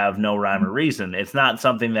seemed to have no rhyme or reason. It's not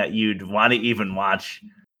something that you'd want to even watch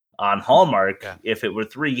on Hallmark if it were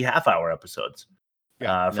 3 half-hour episodes.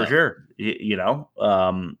 For sure.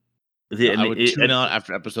 I would tune out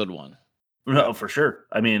after episode 1. No, for sure.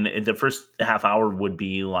 I mean, the first half hour would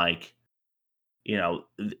be like,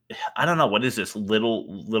 I don't know, what is this?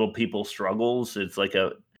 Little people struggles. It's like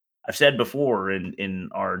I've said before in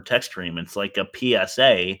our text stream, it's like a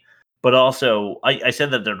PSA, but also I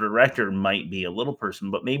said that the director might be a little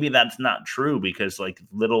person, but maybe that's not true because like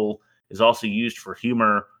little is also used for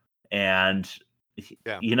humor and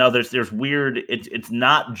there's weird, it's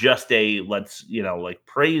not just a let's, like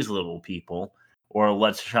praise little people or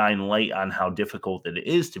let's shine light on how difficult it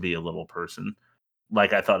is to be a little person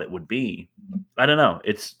like I thought it would be. I don't know.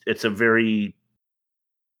 It's a very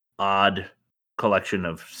odd collection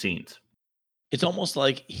of scenes. It's almost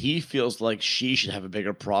like he feels like she should have a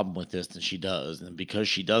bigger problem with this than she does, and because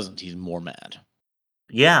she doesn't, he's more mad.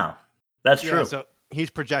 Yeah, that's true. So he's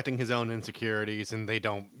projecting his own insecurities, and they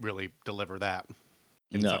don't really deliver that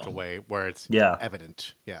in such a way where it's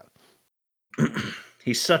evident. Yeah.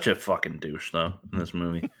 He's such a fucking douche, though, in this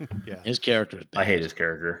movie. His character. I hate his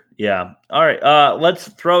character. Yeah. All right. Let's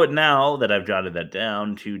throw it now that I've jotted that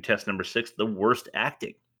down to test number 6, the worst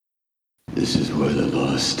acting. This is where the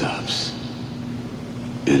law stops,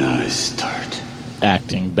 and I start.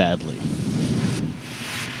 Acting badly.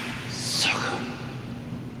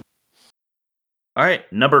 All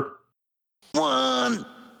right. Number 1.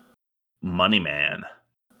 Money Man.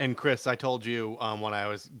 And Chris, I told you when I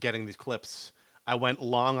was getting these clips, I went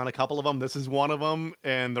long on a couple of them. This is one of them,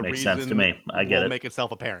 and the Makes reason sense to me. I get will it. make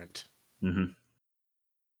itself apparent. Mm-hmm.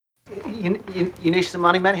 You need some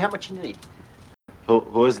money, man? How much you need?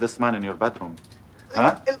 Who is this man in your bedroom?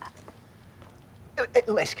 Huh?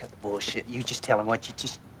 Let's cut the bullshit. You just tell him what you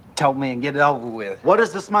just told me and get it over with. What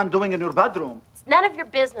is this man doing in your bedroom? It's none of your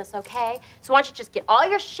business, okay? So why don't you just get all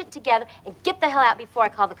your shit together and get the hell out before I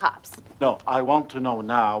call the cops? No, I want to know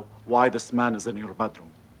now why this man is in your bedroom.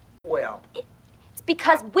 Well, it's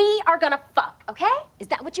because we are gonna fuck, okay? Is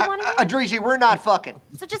that what you want to do? Adrizi, we're not fucking.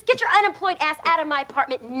 So just get your unemployed ass out of my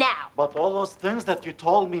apartment now. But all those things that you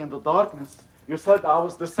told me in the darkness, you said I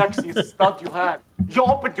was the sexiest stud you had. You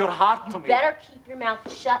opened your heart to me. Better keep your mouth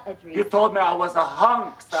shut, Adrizi. You told me I was a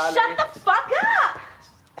hunk, Sally. Shut the fuck up!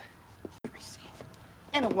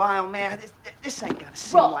 In a while, man. This ain't gonna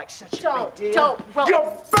seem like such a big deal.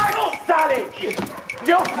 You big Sally!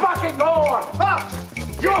 You fucking whore!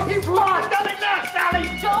 He's lost! Nothing there, Sally!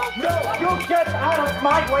 No, you get out of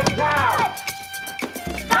my way now!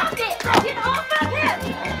 Stop it! Get off of him!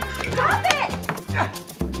 Stop it! Stop!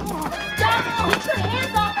 Get your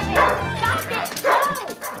hands off of him! Stop it! No!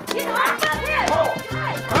 Get off of him!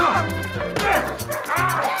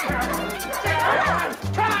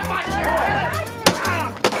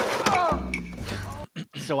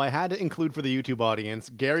 So I had to include for the YouTube audience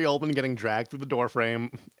Gary Oldman getting dragged through the doorframe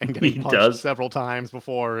and getting He punched does. several times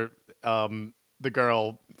before the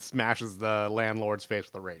girl smashes the landlord's face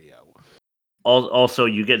with the radio. Also,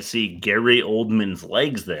 you get to see Gary Oldman's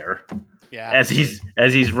legs there, Yeah, as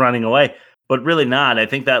he's running away. But really not. I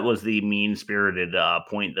think that was the mean-spirited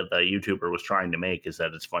point that the YouTuber was trying to make, is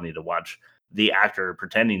that it's funny to watch the actor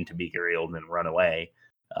pretending to be Gary Oldman run away,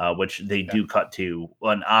 which they do cut to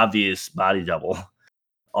an obvious body double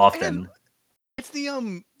often. It's the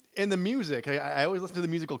in the music. I always listen to the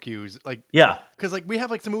musical cues, Yeah. because we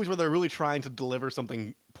have some movies where they're really trying to deliver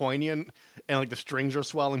something poignant, and the strings are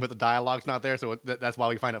swelling, but the dialogue's not there, so that's why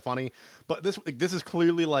we find it funny. But this is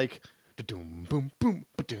clearly boom, boom, boom,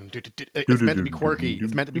 it's meant to be quirky.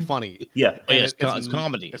 It's meant to be funny. Yeah. Oh, yeah, it's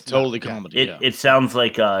comedy. It's totally comedy. It sounds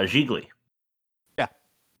like Gigli. Yeah.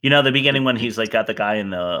 You know, the beginning when he's got the guy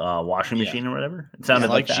in the washing machine or whatever? It sounded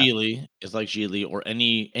like that. Gigli. It's like Gigli, or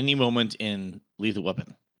any moment in Lethal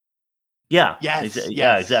Weapon. Yeah. Yes.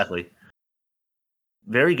 Yeah, exactly.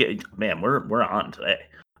 Very good. Man, we're on today.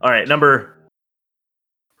 All right, number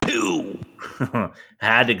 2.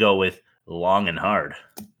 Had to go with Long and Hard.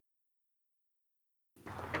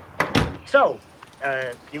 So,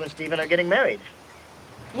 you and Steven are getting married.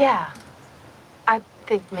 Yeah. I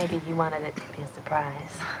think maybe you wanted it to be a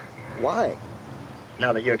surprise. Why?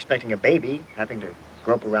 Now that you're expecting a baby, having to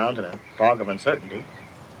grope around in a fog of uncertainty.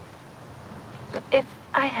 If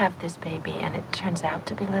I have this baby and it turns out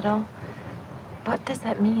to be little, what does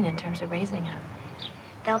that mean in terms of raising him?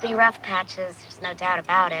 There'll be rough patches, there's no doubt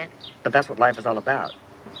about it. But that's what life is all about.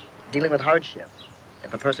 Dealing with hardship.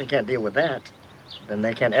 If a person can't deal with that, then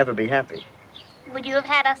they can't ever be happy. Would you have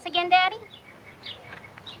had us again, Daddy?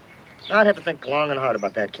 I'd have to think long and hard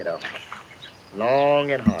about that, kiddo.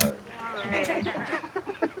 Long and hard.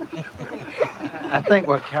 I think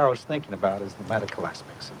what Carol's thinking about is the medical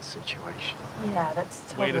aspects of the situation. Yeah, that's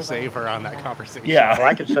totally Way to save her on that conversation. Yeah. Well,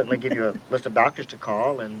 I could certainly give you a list of doctors to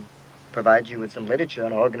call and provide you with some literature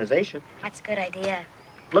on our organization. That's a good idea.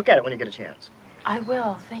 Look at it when you get a chance. I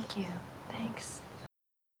will, thank you. Thanks.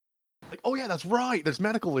 Oh yeah, that's right. There's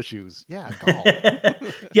medical issues. Yeah, call.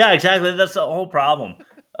 Yeah, exactly. That's the whole problem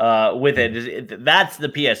with it. That's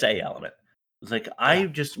the PSA element. It's like,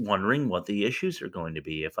 I'm just wondering what the issues are going to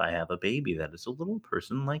be if I have a baby that is a little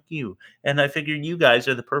person like you. And I figured you guys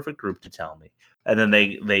are the perfect group to tell me. And then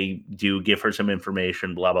they do give her some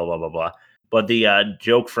information, blah, blah, blah, blah, blah. But the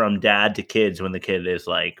joke from dad to kids when the kid is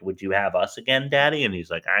like, would you have us again, Daddy? And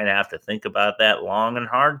he's like, I'd have to think about that long and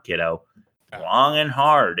hard, kiddo. Long and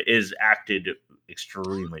hard is acted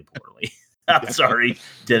extremely poorly. I'm sorry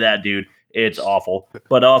to that dude. It's awful.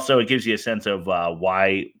 But also it gives you a sense of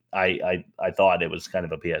why I thought it was kind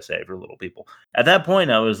of a PSA for little people. At that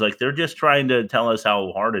point, I was like, they're just trying to tell us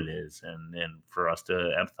how hard it is and for us to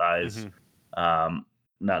empathize,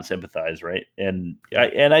 not sympathize, right? And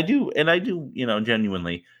I do,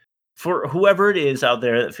 genuinely, for whoever it is out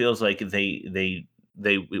there that feels like they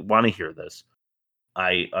want to hear this,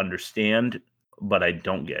 I understand, but I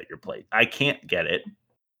don't get your plight. I can't get it,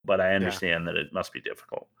 but I understand that it must be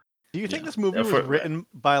difficult. Do you think this movie was written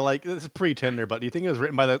by this is pre-Tinder, but do you think it was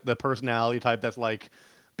written by the personality type that's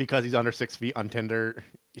because he's under 6 feet on Tinder,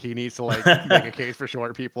 he needs to make a case for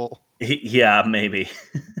short people? Yeah, maybe.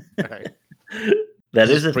 Right. That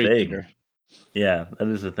is a thing. Yeah, that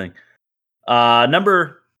is a thing.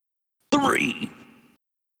 Number 3.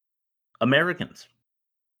 Americans.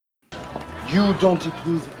 You don't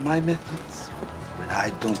approve of my methods, and I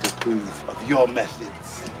don't approve of your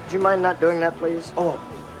methods. Do you mind not doing that, please? Oh,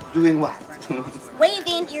 doing what?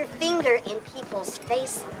 Waving your finger in people's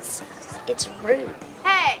faces. It's rude.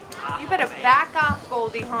 Hey, you better back off,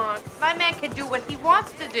 Goldie Hawn. My man can do what he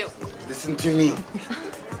wants to do. Listen to me,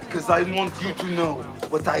 because I want you to know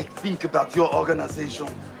what I think about your organization.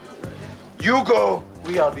 You go,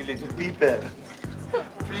 we are the little people.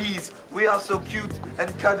 Please, we are so cute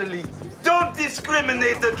and cuddly. Don't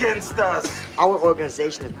discriminate against us. Our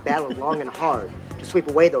organization has battled long and hard to sweep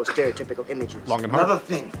away those stereotypical images. Long and hard. Another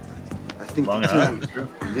thing, I think Long the and term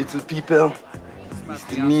little people It's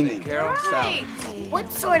the meaning. Right.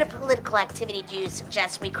 What sort of political activity do you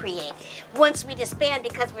suggest we create once we disband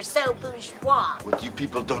because we're so bourgeois? What you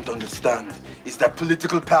people don't understand is that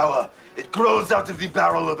political power, it grows out of the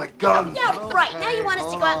barrel of a gun. Yeah, right. Now you want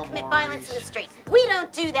us to go out and commit violence in the streets. We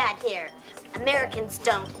don't do that here. Americans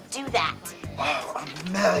don't do that. Oh,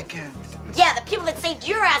 Americans. Yeah, the people that saved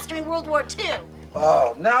your ass during World War II.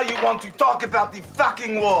 Oh, now you want to talk about the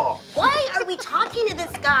fucking war. Why are we talking to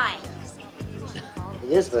this guy?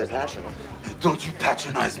 He is very passionate. Don't you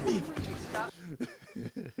patronize me.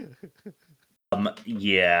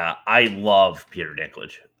 Yeah, I love Peter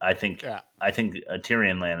Dinklage. I think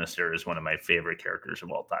Tyrion Lannister is one of my favorite characters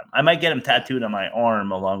of all time. I might get him tattooed on my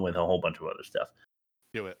arm along with a whole bunch of other stuff.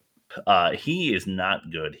 Do it. He is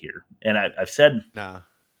not good here, and I've said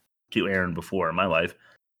to Aaron before in my life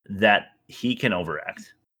that he can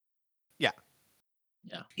overact. Yeah.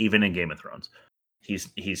 Even in Game of Thrones,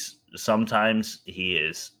 he's sometimes he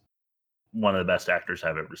is one of the best actors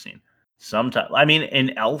I've ever seen. Sometimes, I mean,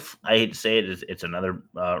 in Elf, I hate to say it, it's another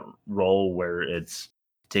role where it's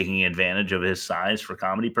taking advantage of his size for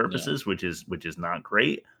comedy purposes, which is not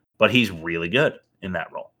great. But he's really good in that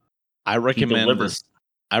role. I recommend this.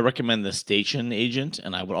 I recommend The Station Agent,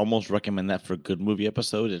 and I would almost recommend that for a good movie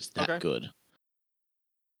episode. It's that good.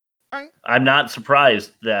 I'm not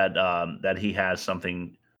surprised that that he has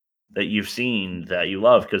something that you've seen that you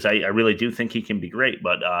love, because I really do think he can be great.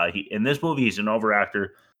 But in this movie, he's an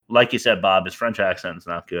overactor. Like you said, Bob, his French accent's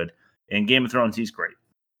not good. In Game of Thrones, he's great.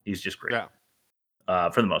 He's just great.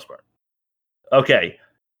 For the most part. Okay.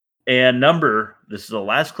 And this is the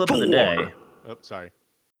last clip of the day. Oh, sorry.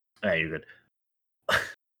 Hey, you're good.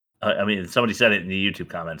 I mean, somebody said it in the YouTube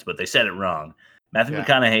comments, but they said it wrong. Matthew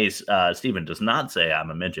McConaughey's Steven does not say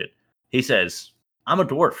I'm a midget. He says, I'm a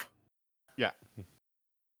dwarf. Yeah.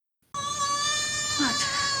 What?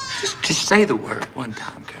 Just say the word one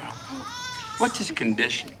time, Carol. What's his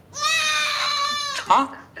condition?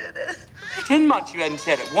 Huh? 10 months you hadn't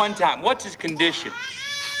said it one time. What's his condition?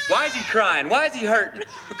 Why is he crying? Why is he hurting?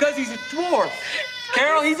 Because he's a dwarf.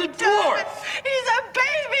 Carol, he's a dwarf. He's a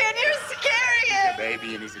baby and you're scaring him. He's a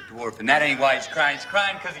baby and he's a dwarf, and that ain't why he's crying. He's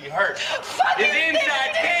crying because he hurt. Fuck His you,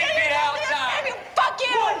 inside can't get outside. Fuck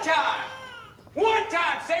you. One time. One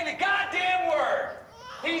time. Say the goddamn word.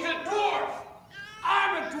 He's a dwarf.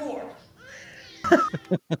 I'm a dwarf.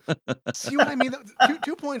 See what I mean?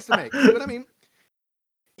 2 points to make. See what I mean?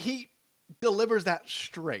 He delivers that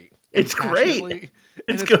straight. It's great.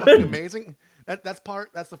 It's good. Fucking amazing. That's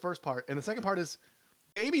the first part. And the second part is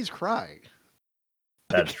babies cry.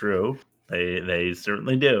 That's true. They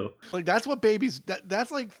certainly do. Like that's what babies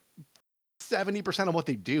that's like 70% of what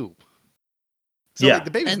they do. So like,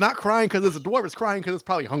 the baby's not crying because it's a dwarf, it's crying because it's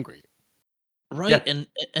probably hungry. Right. And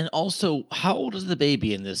also, how old is the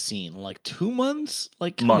baby in this scene? Like 2 months?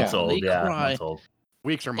 Like Months old, they cry. months old.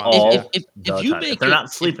 Weeks or months. If you make if they're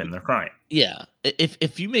not sleeping, they're crying. Yeah.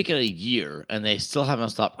 If you make it a year and they still haven't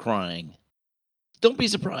stopped crying, don't be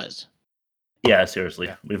surprised. Yeah, seriously.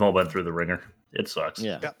 We've all been through the ringer. It sucks.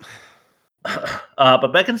 Yeah. But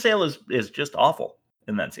Beckinsale is just awful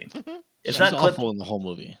in that scene. It's She's not awful in the whole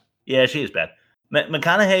movie. Yeah, she is bad.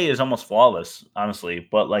 McConaughey is almost flawless, honestly,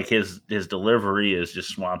 but like his delivery is just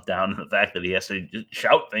swamped down in the fact that he has to just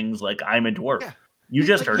shout things like "I'm a dwarf." Yeah. You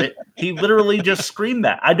just heard it. He literally just screamed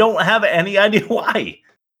that. I don't have any idea why.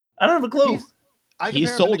 I don't have a clue. He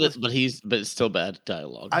sold it, but it's still bad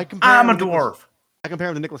dialogue. I'm a dwarf. I compare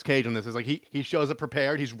him to Nicolas Cage on this. It's like he shows up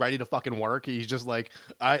prepared. He's ready to fucking work. He's just like,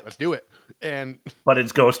 all right, let's do it. But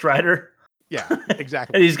it's Ghost Rider. Yeah,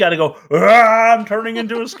 exactly. And he's got to go, I'm turning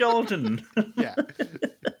into a skeleton. Yeah.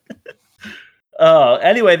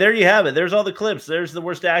 Anyway, there you have it. There's all the clips. There's the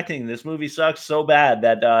worst acting. This movie sucks so bad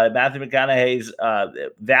that Matthew McConaughey's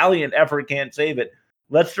valiant effort can't save it.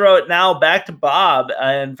 Let's throw it now back to Bob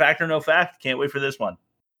and Fact or No Fact. Can't wait for this one.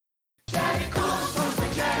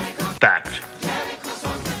 Fact.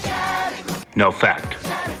 No fact.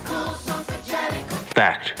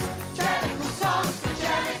 Fact.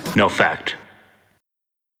 No fact.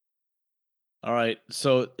 All right,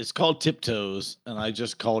 so it's called Tiptoes, and I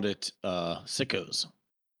just called it Sickos.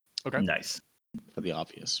 Okay. Nice. For the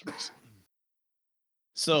obvious reason.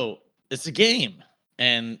 So it's a game,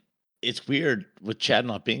 and it's weird with Chad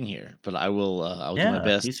not being here, but I'll do my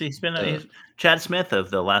best. He's been Chad Smith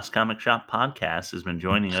of the Last Comic Shop podcast has been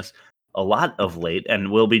joining us a lot of late,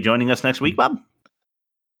 and will be joining us next week, Bob.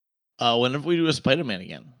 Whenever we do a Spider-Man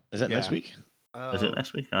again, is that next week? Is it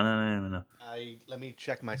next week? I don't even know. Let me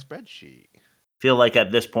check my spreadsheet. Feel like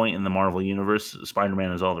at this point in the Marvel universe,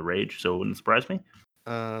 Spider-Man is all the rage, so it wouldn't surprise me.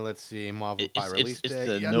 Let's see, Marvel by It's release it's date.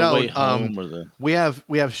 the Yeah, No no, Way Home or the we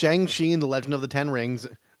have Shang-Chi and the Legend of the Ten Rings,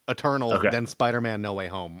 Eternals, Okay. then Spider-Man No Way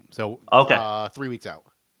Home. So Okay. 3 weeks out.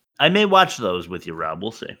 I may watch those with you, Rob.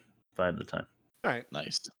 We'll see if I have the time. All right.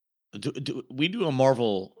 nice. We do a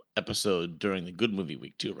Marvel episode during the Good Movie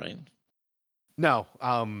Week too, right? No,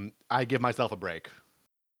 I give myself a break.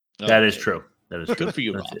 That is true. That is true. Good for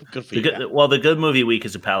you, That's Rob. it. Good for The you. good, well, the Good Movie Week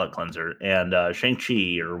is a palate cleanser, and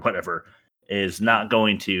Shang-Chi or whatever is not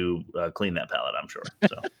going to clean that palate, I'm sure.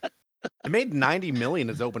 So It made 90 million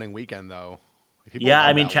his opening weekend, though. People yeah, love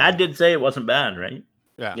I mean, that Chad one. did say it wasn't bad, right?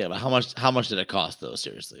 Yeah. Yeah, but how much did it cost though?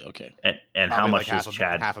 Seriously, okay. And how Probably much like does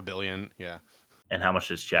Chad half a billion? Yeah. and how much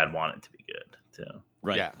does Chad want it to be good too?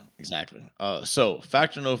 Right. Yeah. Exactly. So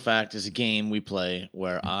Fact or No Fact is a game we play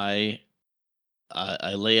where I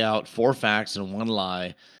lay out 4 facts and 1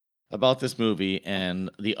 lie about this movie, and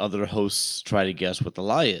the other hosts try to guess what the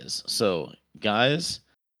lie is. So, guys,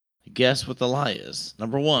 guess what the lie is.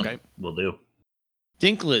 Number 1. Okay. Will do.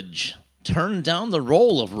 Dinklage turned down the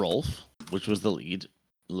role of Rolf, which was the lead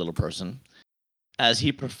little person, as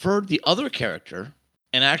he preferred the other character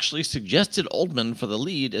and actually suggested Oldman for the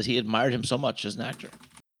lead as he admired him so much as an actor.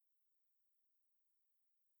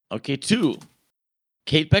 Okay, 2.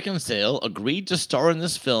 Kate Beckinsale agreed to star in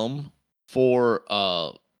this film for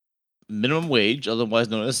minimum wage, otherwise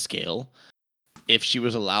known as scale, if she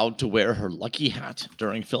was allowed to wear her lucky hat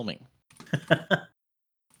during filming. Okay,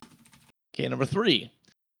 number 3.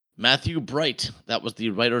 Matthew Bright, that was the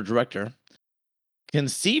writer-director,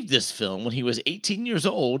 conceived this film when he was 18 years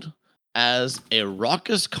old as a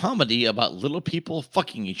raucous comedy about little people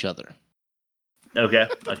fucking each other. Okay,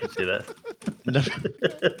 I can see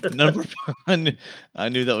that. Number 1, I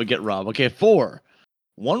knew that would get Rob. Okay, 4.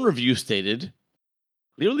 One review stated,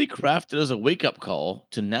 clearly crafted as a wake-up call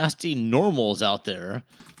to nasty normals out there,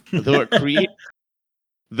 though it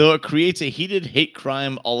creates a heated hate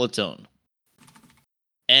crime all its own.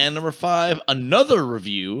 And number 5, another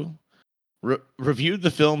review reviewed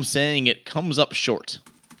the film saying it comes up short.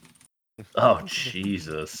 Oh,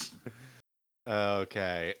 Jesus.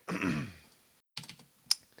 Okay.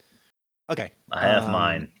 Okay. I have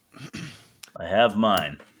mine. I have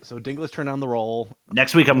mine. So Dinklage turned down the role.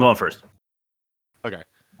 Next week, I'm going first. Okay.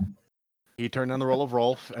 He turned down the role of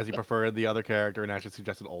Rolf as he preferred the other character and actually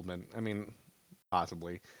suggested Oldman. I mean,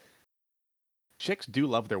 possibly. Chicks do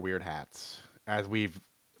love their weird hats, as we've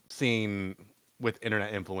seen with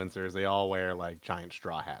internet influencers. They all wear like giant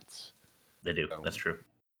straw hats. They do. That's true.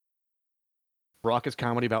 Raucous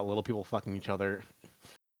comedy about little people fucking each other.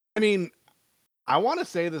 I mean, I want to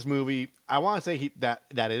say this movie. I want to say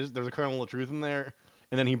there's a kernel of truth in there,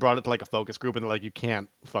 and then he brought it to like a focus group, and they're like, "You can't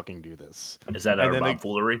fucking do this." Is that our Bob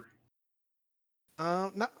foolery?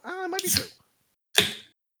 No, it might be true.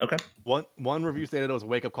 Okay. One review stated it was a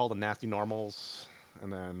wake up call to nasty normals,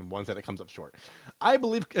 and then one said it comes up short. I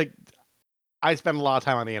believe I spend a lot of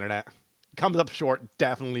time on the internet. Comes up short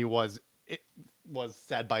definitely was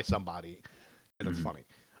said by somebody, and it's funny.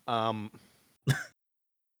 I'm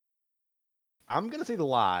gonna say the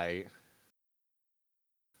lie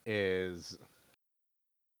is,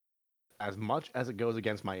 as much as it goes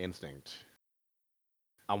against my instinct,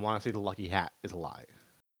 I want to say the lucky hat is a lie.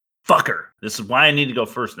 Fucker. This is why I need to go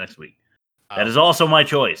first next week. That is also my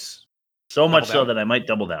choice. So much so that I might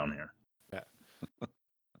double down here. Yeah.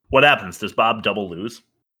 What happens? Does Bob double lose?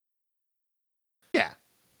 Yeah,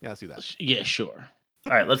 let's do that. Yeah, sure.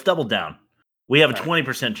 All right, let's double down. We have a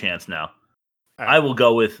 20% chance now. I will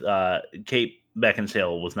go with Kate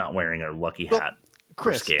Beckinsale was not wearing her lucky hat.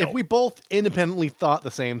 Chris, scale. if we both independently thought the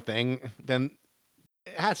same thing, then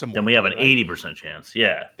it has some. Then we have an 80% chance.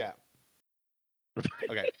 Yeah. Yeah.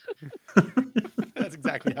 Okay. That's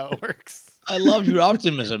exactly how it works. I love your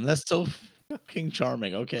optimism. That's so fucking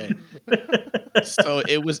charming. Okay. So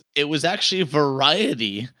it was actually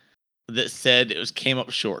Variety that said came up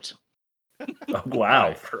short. Oh,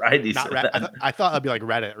 wow. Variety Not said that. I thought it'd be like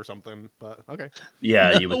Reddit or something, but okay.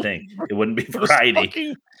 Yeah, you would think. It wouldn't be Variety.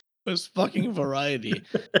 It was fucking Variety.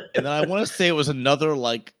 And then I want to say it was another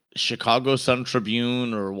like Chicago Sun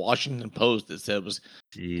Tribune or Washington Post that said it was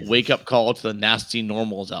wake up call to the nasty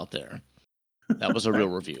normals out there. That was a real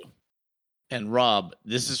review. And Rob,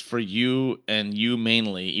 this is for you and you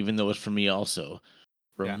mainly, even though it's for me also.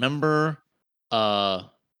 Remember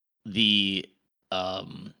the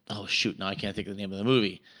oh shoot, now I can't think of the name of the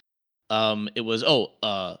movie. It was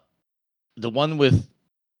the one with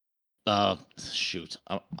shoot.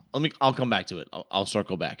 I'll come back to it. I'll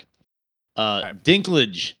circle back.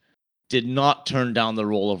 Dinklage did not turn down the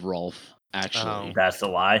role of Rolf, actually. That's the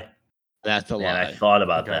lie? That's the lie. And I thought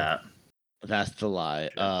about that. That's the lie.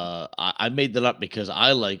 I made that up because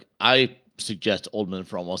I suggest Oldman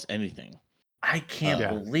for almost anything. I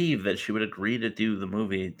can't believe that she would agree to do the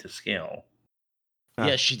movie to scale.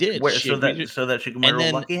 Yeah, she did. Where, She so agreed that she can wear and a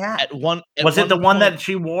then lucky hat. was it the one that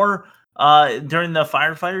she wore during the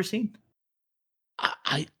firefighter scene?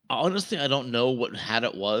 I honestly I don't know what hat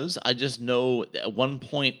it was. I just know that at one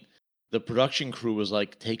point the production crew was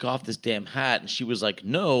like, "Take off this damn hat," and she was like,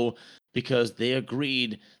 "No," because they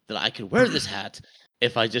agreed that I could wear this hat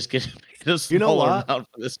if I just get paid a You know smaller what? amount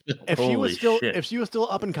for this film. If she was Holy shit.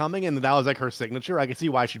 still up and coming and that was like her signature, I could see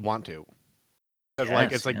why she'd want to. Because like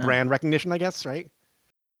it's Yes, like yeah. brand recognition, I guess, right?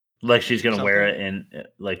 Like she's gonna wear Something. it in,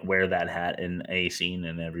 like wear that hat in a scene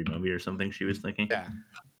in every movie or something. She was thinking. Yeah.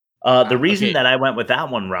 The reason Okay. that I went with that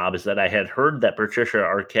one, Rob, is that I had heard that Patricia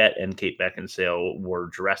Arquette and Kate Beckinsale were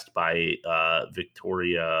dressed by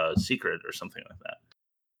Victoria's Secret or something like that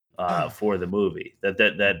for the movie. That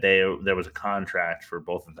there was a contract for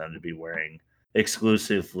both of them to be wearing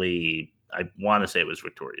exclusively. I want to say it was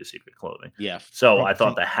Victoria's Secret clothing. Yeah. So I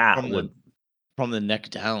thought the hat would from the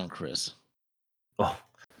neck down, Chris. Oh,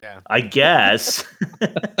 yeah. I guess.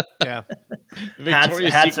 Yeah.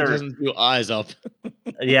 Victoria's hats Secret are doesn't do eyes up.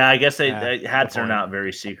 Yeah, I guess Yeah, hats good are point. not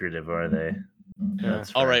very secretive, are they?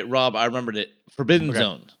 That's All fair. right, Rob, I remembered it. Forbidden Okay.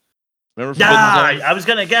 Zone. Remember Forbidden Zone? I was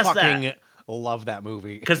gonna guess Fucking that love that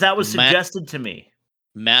movie. because that was suggested to me.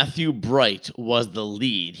 Matthew Bright was the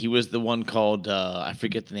lead. He was the one called I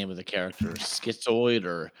forget the name of the character, Schizoid,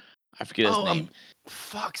 or I forget his name.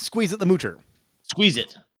 Fuck, Squeeze It the Moocher. Squeeze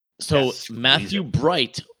It. So Yes, Squeeze Matthew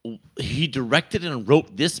Bright, he directed and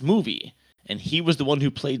wrote this movie, and he was the one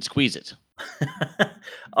who played Squeeze It.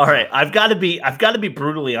 All right, I've got to be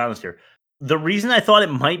brutally honest here. The reason I thought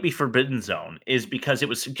it might be Forbidden Zone is because it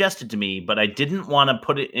was suggested to me, but I didn't want to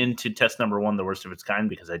put it into test number 1, the worst of its kind,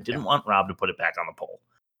 because I didn't want Rob to put it back on the poll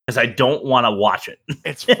because I don't want to watch it.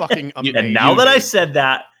 It's fucking amazing. And now that I said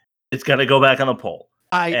that, it's gonna go back on the poll,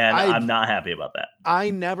 I'm not happy about that. I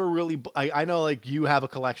never really. I know, like you have a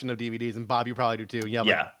collection of DVDs, and Bob, you probably do too. You have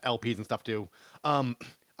like LPs and stuff too.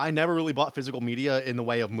 I never really bought physical media in the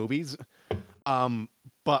way of movies.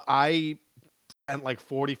 But I spent like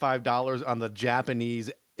 $45 on the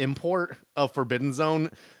Japanese import of Forbidden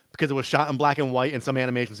Zone because it was shot in black and white and some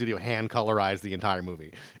animation studio hand colorized the entire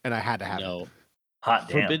movie, and I had to have it. Hot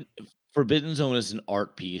damn. Forbidden Zone is an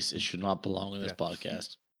art piece. It should not belong in this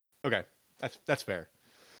podcast. Okay, that's fair.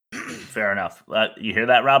 Fair enough. You hear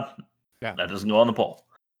that, Rob? Yeah. That doesn't go on the poll.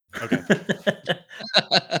 Okay.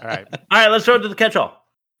 All right. All right, let's throw it to the catch-all.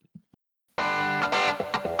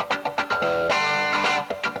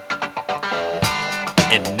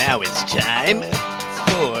 And now it's time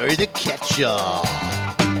for the catch-all.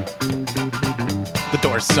 The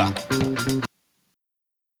doors suck.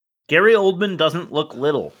 Gary Oldman doesn't look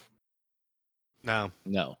little. No.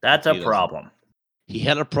 That's a he doesn't. problem. He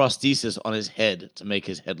had a prosthesis on his head to make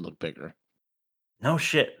his head look bigger. No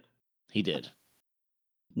shit. He did.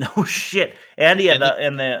 No shit. And he had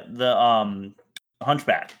the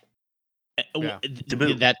Hunchback.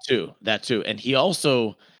 That too. And he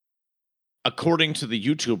also, according to the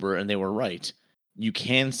YouTuber, and they were right, you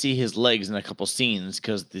can see his legs in a couple scenes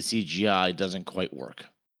because the CGI doesn't quite work.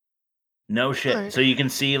 No shit. Right. So you can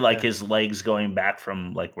see his legs going back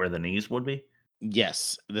from like where the knees would be?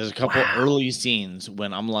 Yes. There's a couple early scenes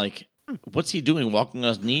when I'm like, what's he doing? Walking on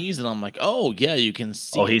his knees? And I'm like, oh, yeah, you can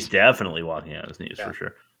see. Oh, he's definitely walking on his knees for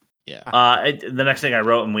sure. Yeah. The next thing I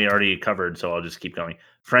wrote, and we already covered, so I'll just keep going.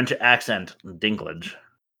 French accent, dinklage.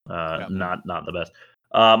 Not the best.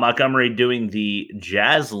 Montgomery doing the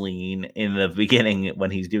jazz lean in the beginning when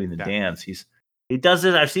he's doing the dance. He does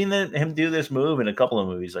it. I've seen him do this move in a couple of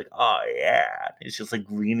movies. Like, oh yeah, he's just like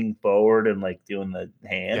leaning forward and like doing the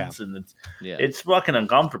hands, and it's fucking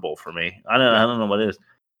uncomfortable for me. I don't know what it is.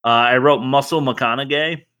 I wrote Muscle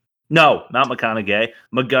McConaughey. No, not McConaughey.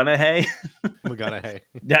 McGonaghy. McGonaghy.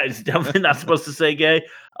 It's definitely not supposed to say gay.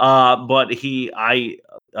 But I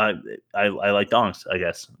like dongs, I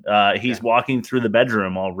guess. He's walking through the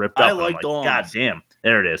bedroom all ripped up. I and I'm like like, dongs. God damn.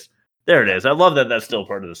 There it is. There it is. I love that that's still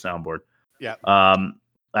part of the soundboard. Yeah.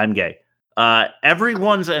 I'm gay.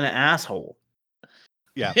 Everyone's an asshole.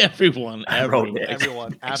 Yeah. Everyone.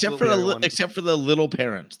 Everyone. Except for the little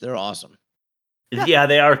parents. They're awesome. Yeah,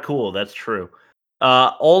 they are cool. That's true.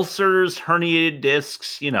 Ulcers, herniated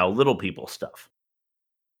discs, little people stuff.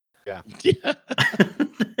 Yeah.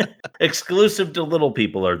 Exclusive to little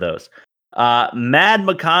people are those. Mad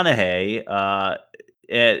McConaughey,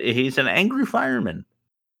 he's an angry fireman.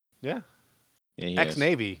 Yeah. He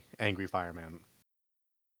Ex-Navy angry fireman.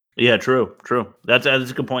 Yeah, true. That's a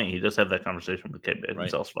good point. He does have that conversation with Kate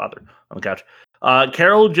Beckinsale's father on the couch.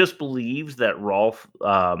 Carol just believes that Rolf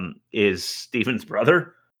is Steven's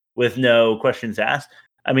brother with no questions asked.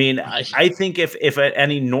 I mean, I think if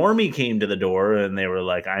any normie came to the door and they were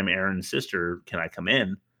like, "I'm Aaron's sister, can I come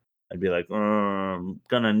in?" I'd be like, I'm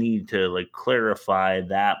gonna need to like clarify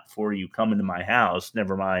that before you come into my house.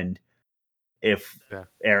 Never mind if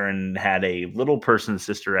Aaron had a little person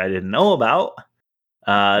sister I didn't know about.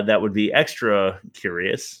 That would be extra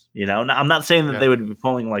curious, you know. I'm not saying that they would be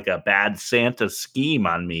pulling like a bad Santa scheme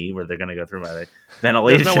on me, where they're going to go through my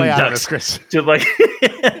ventilation There's no way out of ducts this, Chris. to like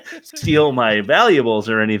steal my valuables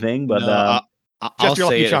or anything. But No, I'll your say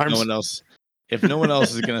Lucky it if no Charms. one else. If no one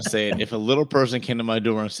else is gonna say it, if a little person came to my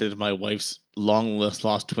door and said my wife's long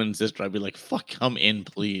lost twin sister, I'd be like, "Fuck, come in,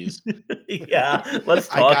 please." yeah, let's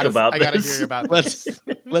talk about I this. gotta hear about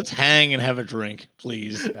Let's hang and have a drink,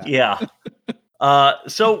 please. Yeah.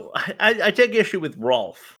 So I take issue with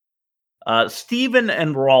Rolf. Stephen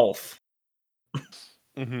and Rolf.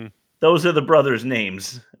 Mm-hmm. Those are the brothers'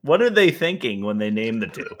 names. What are they thinking when they name the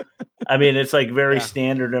two? I mean, it's like very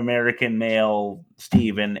standard American male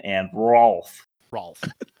Stephen and Rolf. Rolf.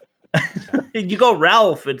 You go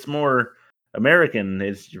Ralph, it's more American.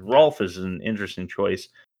 It's Rolf is an interesting choice.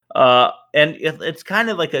 And it's kind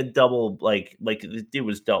of like a double, like it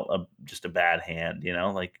was dealt just a bad hand, you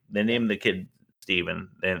know. Like they named the kid Stephen,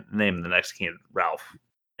 and named the next kid Ralph,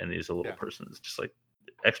 and he's a little person. It's just like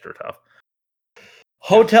extra tough.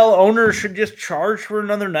 Hotel owners should just charge for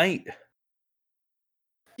another night.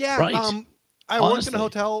 Yeah, Right. I worked in Honestly. a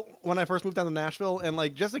hotel when I first moved down to Nashville, and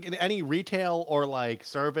like just like in any retail or like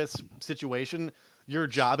service situation, your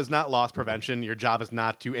job is not loss prevention. Your job is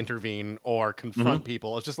not to intervene or confront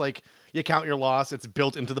people. It's just like you count your loss. It's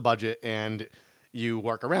built into the budget, and you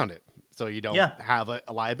work around it, so you don't have a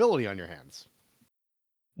liability on your hands.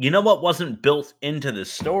 You know what wasn't built into the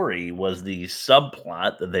story was the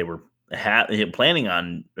subplot that they were planning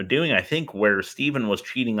on doing, I think, where Stephen was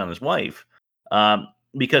cheating on his wife.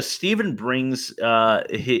 Because Stephen brings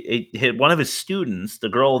one of his students, the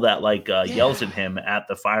girl that like yells at him at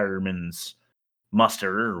the fireman's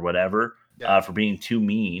muster or whatever for being too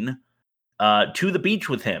mean, to the beach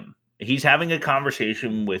with him. He's having a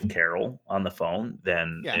conversation with Carol on the phone.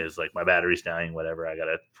 Then is like, my battery's dying, whatever. I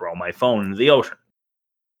gotta throw my phone into the ocean.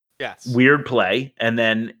 Yes. Weird play. And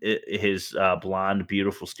then his blonde,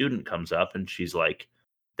 beautiful student comes up and she's like,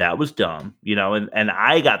 that was dumb, you know, and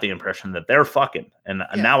I got the impression that they're fucking. And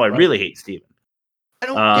now I really hate Steven. I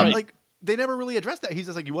don't get, like, they never really addressed that. He's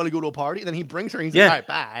just like, you want to go to a party? And then he brings her and he's like, all right,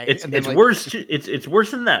 bye. It's and then, like, worse. It's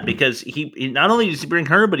worse than that, because he not only does he bring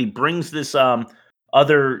her, but he brings this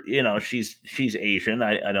other, you know, she's Asian.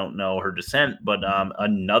 I don't know her descent, but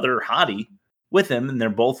another hottie with him, and they're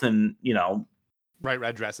both in, you know, bright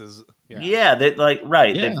red dresses. Yeah, they like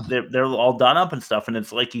Yeah. they're all done up and stuff, and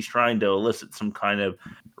it's like he's trying to elicit some kind of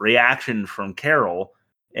reaction from Carol,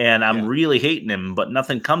 and I'm really hating him, but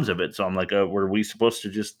nothing comes of it. So I'm like, were we supposed to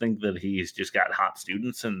just think that he's just got hot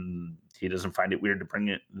students and he doesn't find it weird to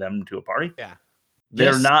bring them to a party? Yeah,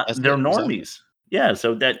 they're Yes, not. that's They're it, exactly. normies. Yeah,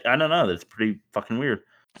 so that I don't know. That's pretty fucking weird.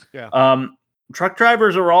 Yeah. Truck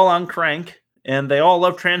drivers are all on crank, and they all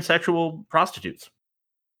love transsexual prostitutes.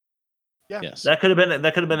 Yeah. Yes. That could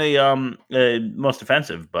have been a most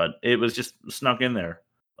offensive, but it was just snuck in there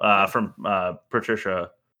from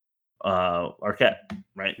Patricia Arquette,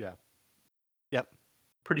 right? Yeah. Yep.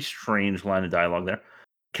 Pretty strange line of dialogue there.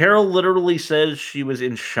 Carol literally says she was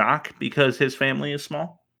in shock because his family is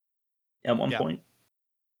small at one point.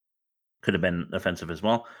 Could have been offensive as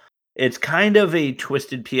well. It's kind of a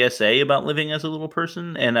twisted PSA about living as a little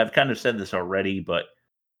person, and I've kind of said this already, but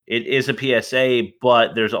it is a PSA,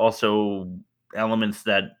 but there's also elements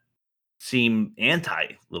that seem anti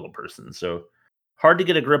little person. So hard to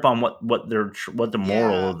get a grip on what the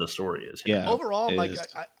moral of the story is. Yeah. Overall, like is.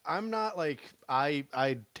 I'm not like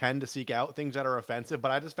I tend to seek out things that are offensive,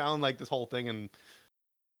 but I just found like this whole thing and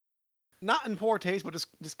not in poor taste, but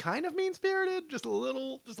just kind of mean spirited, just a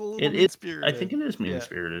little It mean is. spirited. I think it is mean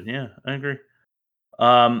spirited. Yeah, I agree.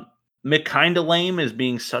 McKinda Lame is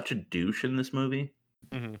being such a douche in this movie.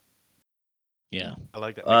 Mm-hmm. Yeah, I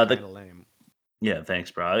like that. Kind of lame. Yeah,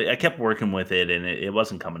 thanks, bro. I kept working with it, and it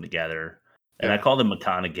wasn't coming together. And I called him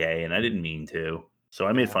McConaughey, and I didn't mean to, so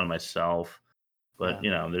I made fun of myself. But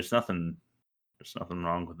you know, there's nothing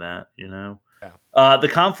wrong with that. You know, the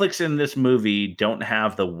conflicts in this movie don't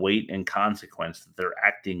have the weight and consequence that they're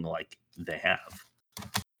acting like they have.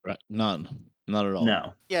 Right? None. Not at all.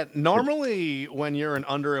 No. Yeah, normally when you're an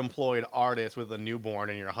underemployed artist with a newborn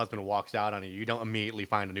and your husband walks out on you, you don't immediately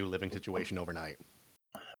find a new living situation overnight.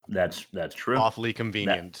 That's true. Awfully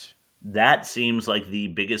convenient. That seems like the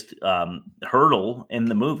biggest hurdle in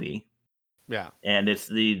the movie. Yeah. And it's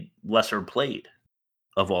the lesser played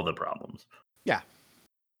of all the problems. Yeah.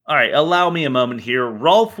 All right, allow me a moment here.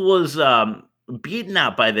 Rolf was beaten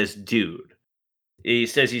out by this dude. He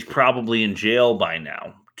says he's probably in jail by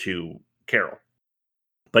now to Carol.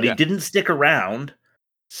 But he Yeah. didn't stick around,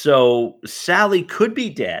 so Sally could be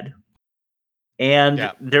dead. And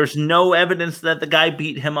Yeah. there's no evidence that the guy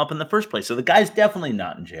beat him up in the first place. So the guy's definitely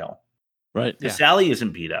not in jail. Right. Yeah. Sally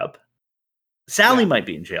isn't beat up. Sally might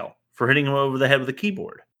be in jail for hitting him over the head with a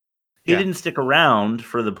keyboard. He didn't stick around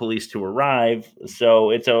for the police to arrive, so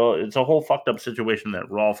it's a whole fucked up situation that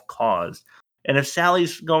Rolf caused. And if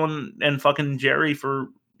Sally's going and fucking Jerry for,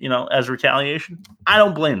 as retaliation, I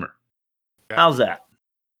don't blame her. Yeah. How's that?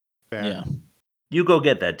 Fair. Yeah. You go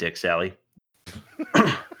get that dick, Sally.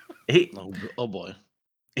 Oh boy.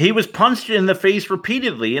 He was punched in the face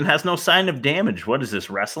repeatedly and has no sign of damage. What is this,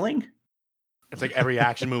 wrestling? It's like every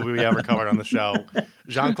action movie we ever covered on the show.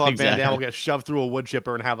 Jean-Claude Van Damme will get shoved through a wood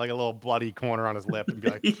chipper and have like a little bloody corner on his lip and be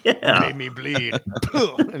like, Yeah. "You made me bleed,"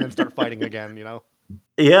 and then start fighting again.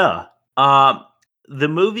 Yeah. The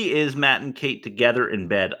movie is Matt and Kate together in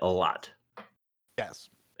bed a lot. Yes.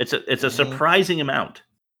 It's a surprising amount.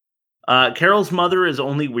 Carol's mother is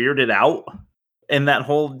only weirded out in that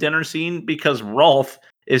whole dinner scene because Rolf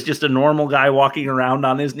is just a normal guy walking around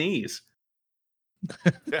on his knees.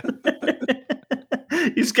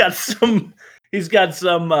 He's got some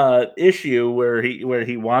issue where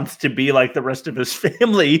he wants to be like the rest of his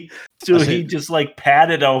family, so he just like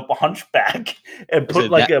padded a hunchback and put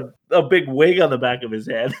like a big wig on the back of his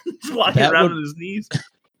head. He's walking around on his knees.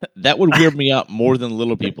 That would weird me out more than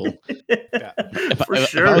little people. If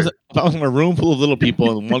I was in a room full of little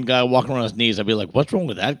people and one guy walking around his knees, I'd be like, "What's wrong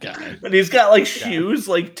with that guy?" And he's got like shoes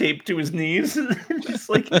like taped to his knees. Just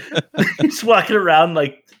like he's walking around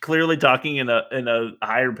like clearly talking in a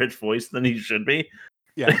higher pitched voice than he should be.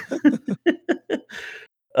 Yeah.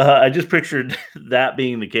 I just pictured that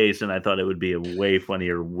being the case, and I thought it would be a way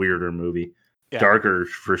funnier, weirder movie. Yeah. Darker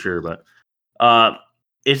for sure, but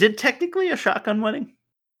is it technically a shotgun wedding?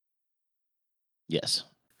 Yes.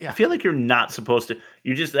 Yeah. I feel like you're not supposed to.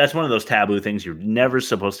 That's one of those taboo things. You're never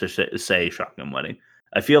supposed to say shotgun wedding.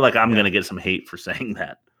 I feel like I'm gonna get some hate for saying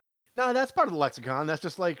that. No, that's part of the lexicon. That's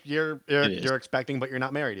just like you're expecting, but you're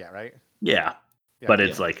not married yet, right? Yeah, but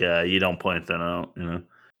it's like you don't point that out,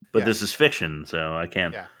 But this is fiction, so I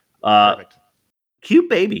can't. Yeah. Perfect. Cute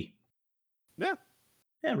baby. Yeah.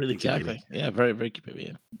 Yeah, really cute. Exactly. Baby. Yeah, very, very cute baby.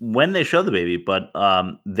 Yeah. When they show the baby, but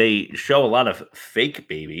they show a lot of fake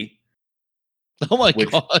baby. Oh my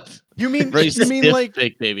god! You mean like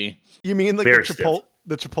fake baby? You mean like Very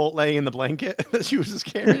the Chipotle in the blanket that she was just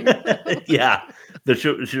carrying? Yeah, the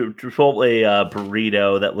Chipotle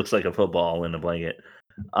burrito that looks like a football in a blanket.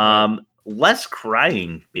 Less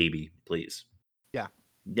crying, baby, please. Yeah,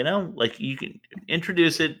 like you can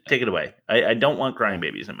introduce it, take it away. I don't want crying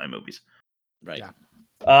babies in my movies. Right.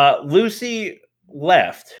 Yeah. Lucy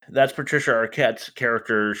left. That's Patricia Arquette's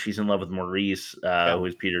character. She's in love with Maurice, who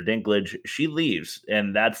is Peter Dinklage. She leaves,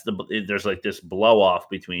 and there's like this blow off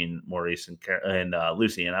between Maurice and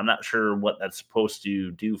Lucy, and I'm not sure what that's supposed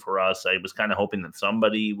to do for us. I was kind of hoping that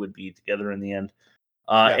somebody would be together in the end.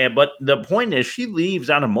 But the point is, she leaves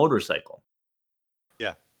on a motorcycle.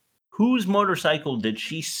 Yeah. Whose motorcycle did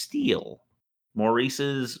she steal?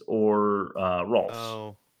 Maurice's or Rolf's?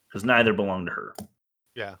 Oh. Because neither belonged to her.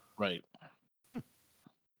 Yeah. Right.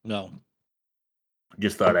 No.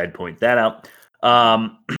 Just thought I'd point that out.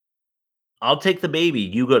 I'll take the baby.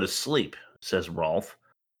 You go to sleep, says Rolf.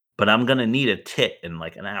 But I'm going to need a tit in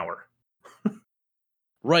like an hour.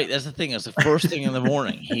 Right. That's the thing. It's the first thing in the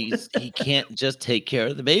morning. He can't just take care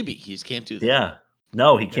of the baby. He just can't do that. Yeah.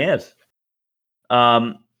 No, he can't.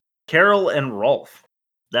 Carol and Rolf.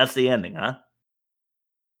 That's the ending, huh?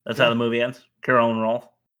 That's how the movie ends? Carol and Rolf?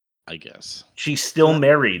 I guess. She's still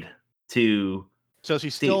married to... So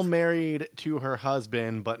she's still married to her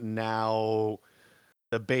husband, but now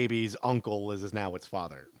the baby's uncle is now its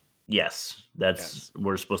father. Yes,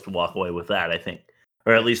 we're supposed to walk away with that, I think,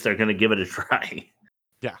 or at least they're going to give it a try.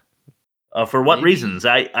 Yeah. For what reasons?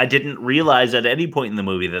 I didn't realize at any point in the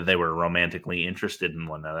movie that they were romantically interested in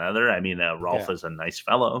one another. I mean, Rolf is a nice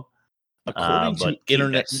fellow. According to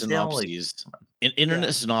internet synopses,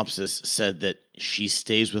 synopsis said that she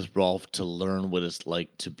stays with Rolf to learn what it's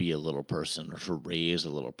like to be a little person or to raise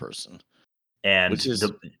a little person, and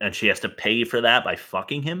she has to pay for that by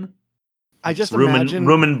fucking him. I just imagine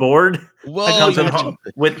room and board. Well, comes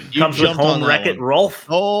with home wreck-it Rolf.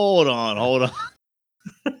 Hold on.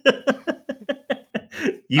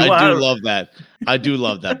 I do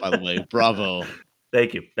love that. By the way. Bravo.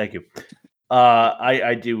 Thank you.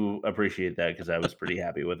 I do appreciate that because I was pretty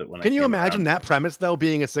happy with it when I Can you came imagine around. that premise though,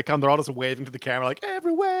 being a sitcom? They're all just waving to the camera like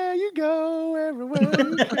everywhere you go, everywhere.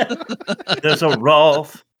 You go. There's a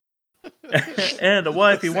Rolf and a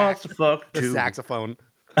wife he wants to fuck The too. saxophone.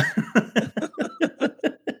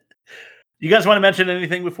 You guys want to mention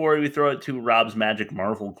anything before we throw it to Rob's Magic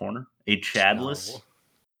Marvel Corner? A Chadless?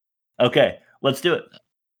 No. Okay, let's do it.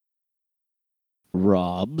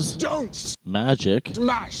 Rob's Don't Magic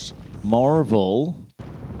smash Marvel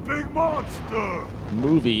big monster.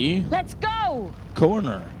 Movie Let's go!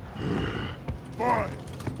 Corner. Fine.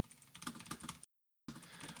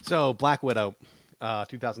 So Black Widow,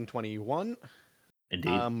 2021.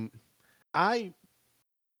 Indeed. I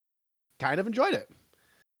kind of enjoyed it.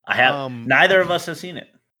 I have neither of us have seen it,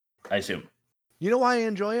 I assume. You know why I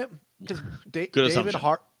enjoy it? Because Good David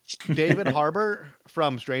assumption. David Harbour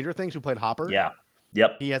from Stranger Things, who played Hopper. Yeah.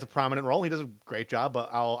 Yep. He has a prominent role. He does a great job, but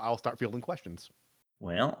I'll start fielding questions.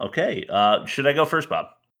 Well, okay. Should I go first, Bob?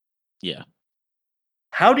 Yeah.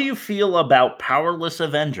 How do you feel about Powerless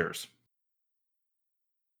Avengers?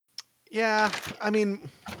 Yeah, I mean,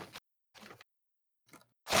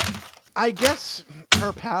 I guess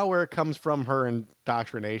her power comes from her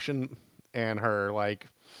indoctrination and her like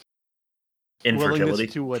Infertility.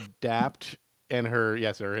 willingness to adapt and her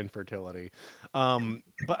infertility.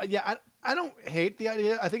 But yeah, I don't hate the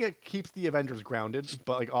idea. I think it keeps the Avengers grounded,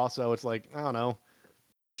 but like also it's like I don't know.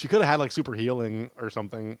 She could have had like super healing or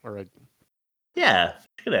something, or a Yeah,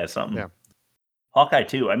 she could have something. Yeah. Hawkeye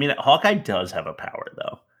too. I mean, Hawkeye does have a power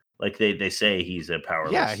though. Like they say he's a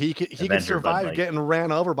powerless. yeah. He could Avenger, but, survive like- getting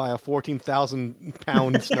ran over by a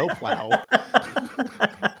 14,000-pound snowplow.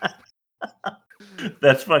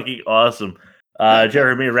 That's fucking awesome.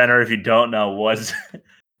 Jeremy Renner, if you don't know, was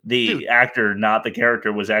the actor, not the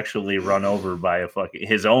character, was actually run over by a fucking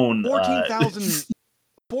his own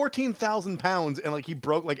 14,000 pounds, and like he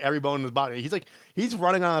broke like every bone in his body. He's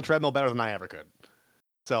running on a treadmill better than I ever could.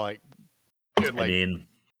 So like, dude, I mean,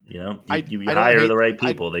 you know, I hire don't the hate- right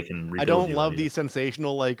people, they can. I rebuild don't you love later. these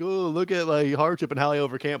sensational like, oh look at like hardship and how I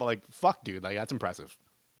overcame. But like, fuck, dude, like that's impressive.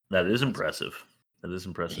 That is impressive. That is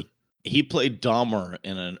impressive. He played Dahmer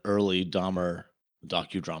in an early Dahmer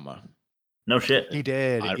docudrama. No shit. He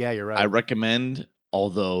did. I- Yeah, you're right. I recommend,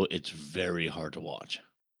 although it's very hard to watch.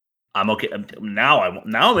 I'm okay. Now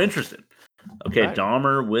I'm interested. Okay, Right.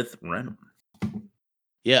 Dahmer with Renner.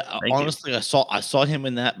 Yeah, Thank you. honestly, I saw him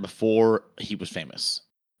in that before he was famous.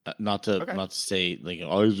 Not to say like I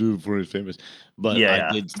was doing before he's famous, but Yeah.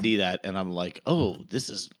 I did see that, and I'm like, oh, this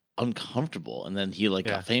is uncomfortable. And then he like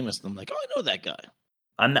got famous, and I'm like, oh, I know that guy.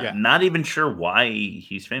 I'm not even sure why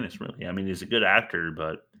he's famous. Really, I mean, he's a good actor,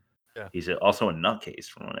 but he's also a nutcase,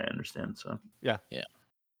 from what I understand. So yeah.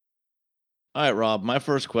 All right, Rob. My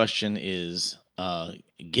first question is: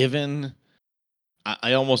 given,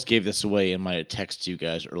 I almost gave this away in my text to you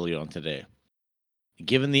guys earlier on today.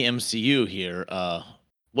 Given the MCU here,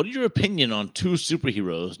 what is your opinion on two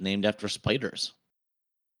superheroes named after spiders?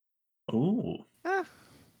 Ooh.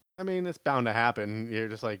 I mean, it's bound to happen. You're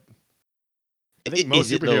just like, I think most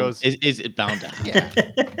Is it though? superheroes. Is it bound to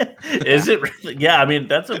happen? Is it really? Yeah, I mean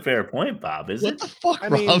that's a fair point, Bob. Is What it? the fuck, I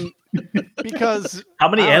Rob? mean, because How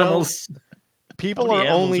many I don't know, animals? people how many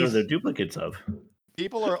are animals only are there duplicates of?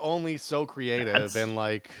 people are only so creative That's- and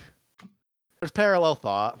like there's parallel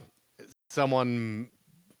thought. Someone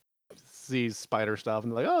sees spider stuff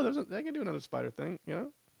and they're like, oh, they can do another spider thing, you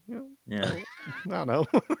know? Yeah. I don't know.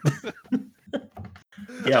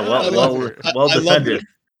 Yeah, I well loved defended. it.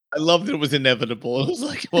 I loved it was inevitable. It was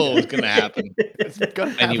like, well, it's gonna happen. It's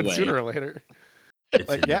gonna happen Anyway. sooner or later. It's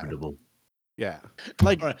Like, yeah. inevitable. Yeah.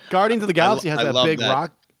 Like Alright. Guardians of the Galaxy I has that love big that.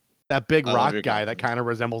 rock I love your guy that kind of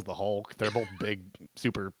resembles the Hulk. They're both big,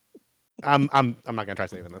 super. I'm not gonna try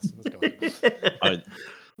saving this. Let's go. All right.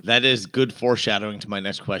 That is good foreshadowing to my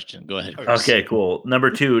next question. Go ahead, Chris. Okay, cool. Number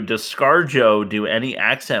 2, does ScarJo do any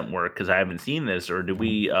accent work? Because I haven't seen this, or do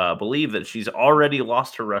we believe that she's already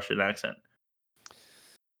lost her Russian accent?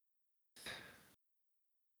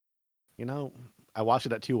 You know, I watched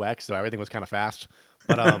it at 2x, so everything was kind of fast.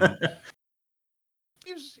 But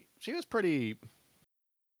she was pretty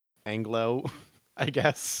Anglo, I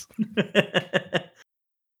guess.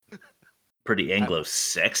 Pretty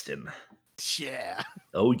Anglo-Saxon. Yeah.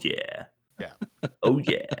 Oh yeah. Yeah. Oh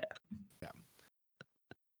yeah. Yeah.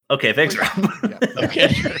 Okay, thanks, Rob. Okay.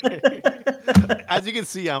 As you can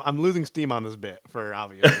see, I'm losing steam on this bit for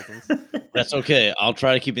obvious reasons. That's okay. I'll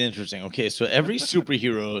try to keep it interesting. Okay, so every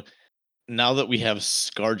superhero, now that we have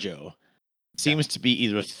ScarJo, seems to be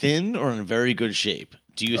either thin or in very good shape.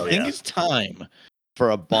 Do you think it's time for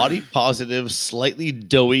a body positive, slightly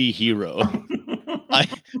doughy hero?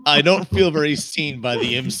 I don't feel very seen by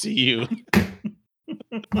the MCU.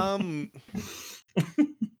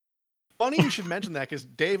 Funny you should mention that because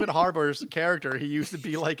David Harbour's character, he used to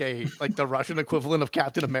be like the Russian equivalent of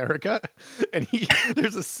Captain America, and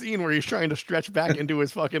there's a scene where he's trying to stretch back into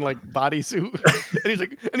his fucking like bodysuit, and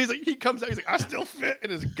he comes out, he's like, I still fit,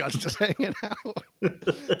 and his gut's just hanging out.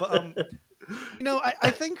 But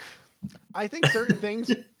I think certain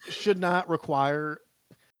things should not require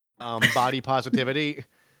body positivity,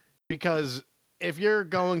 because if you're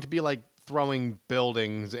going to be like throwing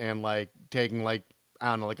buildings and like taking like, I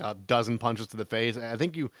don't know, like a dozen punches to the face, I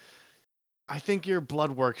think your blood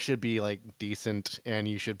work should be like decent, and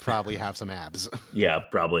you should probably have some abs. Yeah,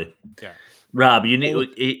 probably. Yeah. Rob, you need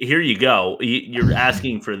here. You go. You're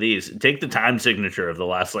asking for these. Take the time signature of the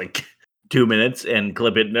last like 2 minutes and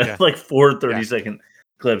clip it in like 4 30-second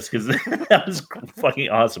clips, because that was fucking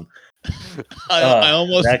awesome. I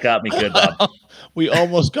almost that got me good, Bob. We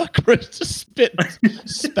almost got Chris to spit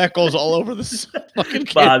speckles all over the fucking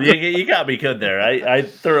Bob, camera. you got me good there. I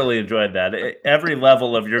thoroughly enjoyed that. Every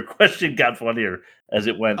level of your question got funnier as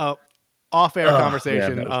it went. Off-air Oh,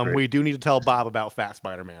 conversation. man, that was great. We do need to tell Bob about Fat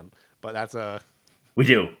Spider-Man, but that's We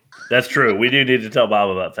do. That's true. We do need to tell Bob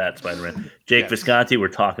about Fat Spider-Man. Jake Visconti, we're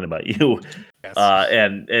talking about you. Yes.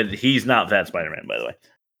 And he's not Fat Spider-Man, by the way.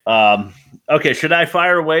 Okay, should I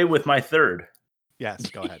fire away with my third? Yes,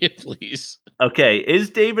 go ahead. Yeah, please. Okay, is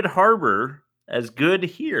David Harbour as good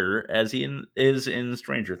here as he is in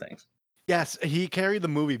Stranger Things? Yes, he carried the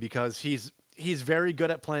movie because he's very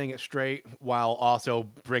good at playing it straight while also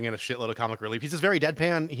bringing a shitload of comic relief. He's just very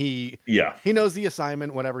deadpan. He knows the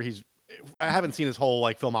assignment whenever I haven't seen his whole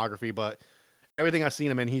like filmography, but everything I've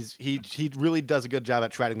seen him in, he really does a good job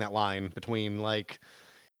at treading that line between like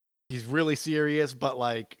he's really serious, but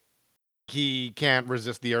like he can't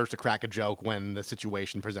resist the urge to crack a joke when the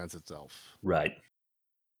situation presents itself. Right.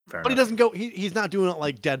 Fair But enough. he doesn't go. He's not doing it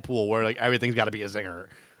like Deadpool, where like everything's got to be a zinger.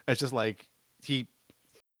 It's just like he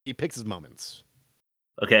picks his moments.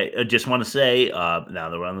 Okay, I just want to say, now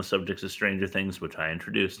that we're on the subject of Stranger Things, which I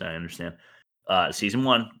introduced, I understand. Season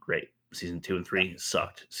 1, great. Season 2 and 3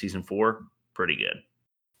 sucked. Season 4, pretty good.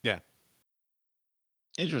 Yeah.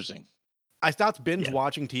 Interesting. I stopped binge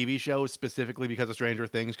watching TV shows specifically because of Stranger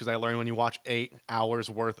Things, because I learned when you watch 8 hours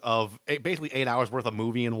worth of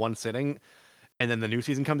movie in one sitting, and then the new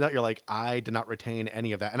season comes out, you're like, I did not retain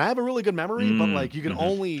any of that. And I have a really good memory, but like you can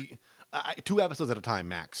only 2 episodes at a time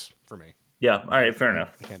max for me. Yeah, all right, fair enough.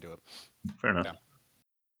 I can't do it. Fair enough. Yeah.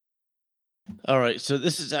 All right, so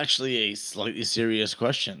this is actually a slightly serious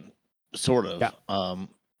question, sort of. Yeah.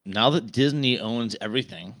 Now that Disney owns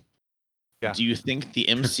everything, yeah. do you think the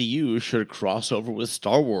MCU should cross over with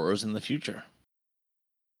Star Wars in the future?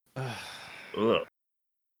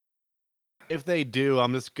 If they do,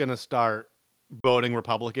 I'm just gonna start voting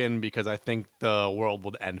Republican because I think the world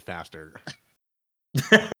would end faster.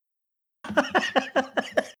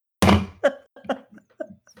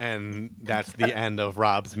 And that's the end of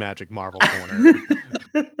Rob's Magic Marvel Corner.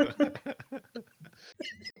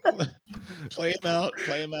 Play him out.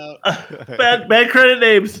 Play him out. Bad credit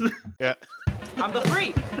names. Yeah. I'm the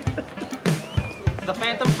Freak. The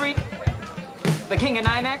Phantom Freak. The King of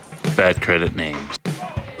Ninex. Bad credit names.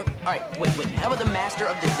 All right, wait. How about the Master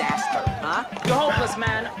of Disaster? Huh? You're hopeless,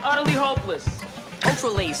 man. Utterly hopeless. Ultra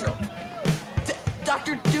Laser.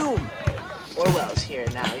 Dr. Doom. Orwell's here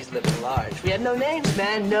now. He's living large. We have no names,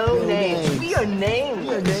 man. No names. We are nameless.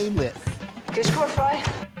 We are nameless. Okay, score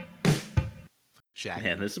 5.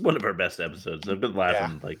 Man, this is one of our best episodes. I've been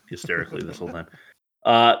laughing like hysterically this whole time.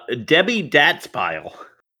 Debbie Datspile.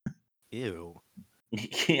 Ew.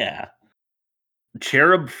 Yeah.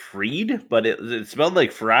 Cherub Freed, but it smelled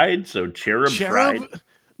like fried, so Cherub Fried.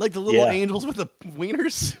 Like the little angels with the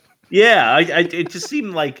wieners? Yeah, it just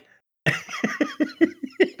seemed like...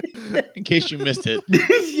 In case you missed it.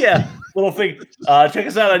 Yeah, little finger. Check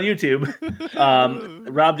us out on YouTube.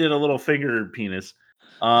 Rob did a little finger penis.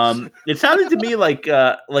 It sounded to me like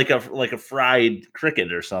a fried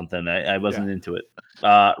cricket or something. I wasn't into it.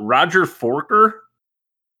 Roger Forker.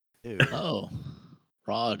 Ew. Oh,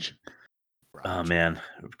 Raj. Oh man,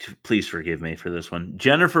 please forgive me for this one.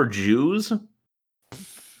 Jennifer Jews.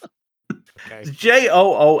 Okay.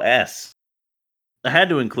 Joos. I had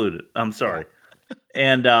to include it. I'm sorry.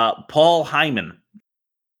 And Paul Hyman.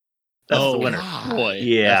 That's the winner. Boy,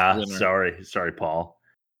 yeah, that's the winner. sorry, Paul.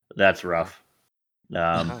 That's rough.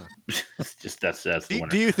 Just that's the winner.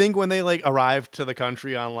 Do you think when they like arrived to the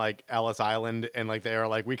country on like Ellis Island and like they are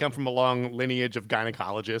like, we come from a long lineage of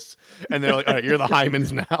gynecologists, and they're like, all right, you're the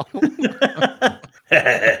Hymans now.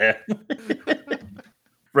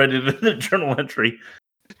 Read it in the journal entry.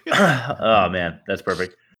 Oh man, that's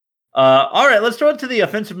perfect. All right, let's throw it to the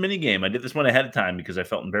offensive mini game. I did this one ahead of time because I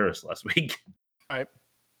felt embarrassed last week. All right.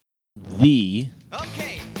 The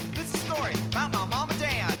Okay, this is a story about my mom and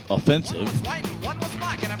dad. offensive White, one was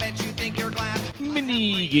black, and I bet you think you're glad.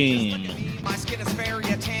 mini game. My skin is very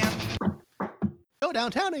tan. Go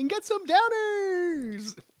downtown and get some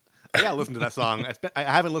downers. I gotta listen to that song. I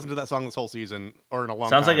haven't listened to that song this whole season or in a long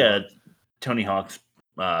Sounds time. like a Tony Hawk's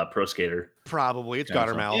pro skater. Probably it's kind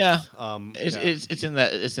of Guttermouth. song. Yeah,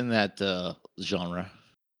 it's in that genre.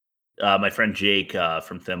 My friend Jake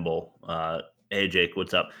from Thimble, hey Jake,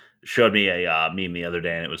 what's up? Showed me a meme the other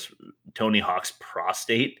day, and it was Tony Hawk's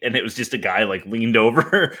prostate, and it was just a guy like leaned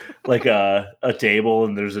over like a table,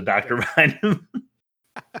 and there's a doctor behind him.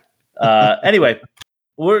 Anyway,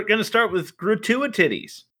 we're gonna start with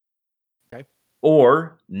gratuities, okay,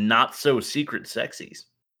 or not so secret sexies.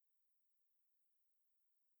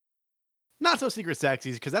 Not so secret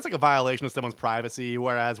sexies, because that's like a violation of someone's privacy.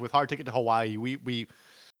 Whereas with Hard Ticket to Hawaii, we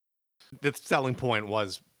the selling point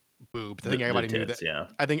was boobs. I think everybody knew tits, that. yeah.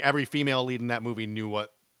 I think every female lead in that movie knew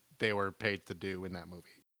what they were paid to do in that movie.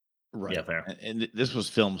 Right. Yeah, fair. And this was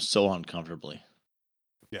filmed so uncomfortably.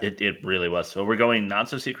 Yeah. It really was. So we're going not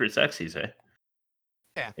so secret sexies, eh?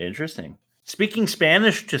 Yeah. Interesting. Speaking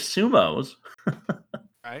Spanish to sumos,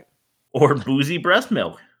 right? Or boozy breast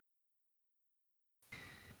milk.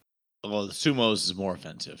 Well, the sumos is more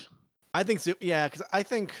offensive. I think so. Yeah, because I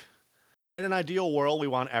think in an ideal world we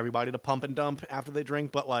want everybody to pump and dump after they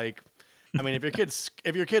drink, but like, I mean, if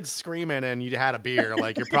your kid's screaming and you had a beer,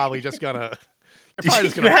 like you're probably just gonna. You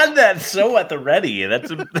had that so at the ready. That's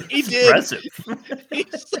impressive.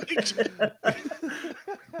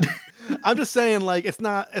 I'm just saying, like, it's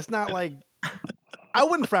not like I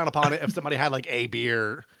wouldn't frown upon it if somebody had like a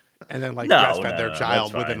beer and then like breastfed their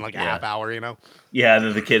child within like a half hour, you know? Yeah,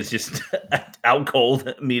 then the kid's just out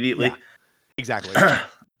cold immediately. Yeah, exactly.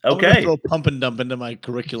 I'm Okay. gonna throw pump and dump into my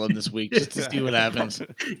curriculum this week just to see what happens.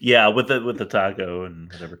 Yeah, with the taco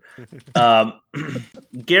and whatever.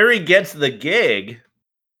 Gary gets the gig.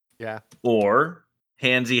 Yeah. Or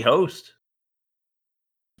Hansy host.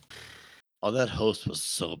 Oh, that host was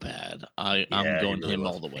so bad. I'm going to him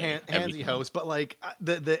all the way. Handsy host, but like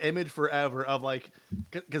the image forever of like,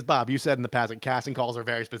 because Bob, you said in the past, like casting calls are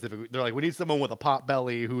very specific. They're like, we need someone with a pot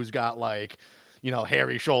belly who's got like, you know,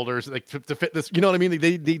 hairy shoulders, like to fit this. You know what I mean?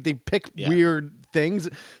 They pick weird things.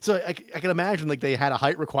 So I can imagine like they had a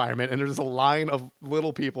height requirement, and there's a line of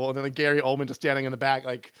little people, and then like Gary Oldman just standing in the back,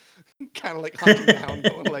 like kind of like hunting down,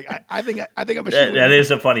 going like, I think I'm a that is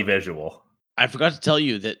a funny visual. I forgot to tell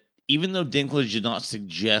you that even though Dinklage did not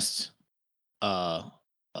suggest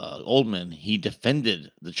Oldman, he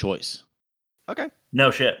defended the choice. Okay. No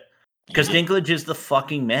shit. Because Dinklage is the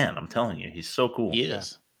fucking man. I'm telling you, he's so cool. He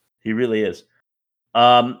is. He really is.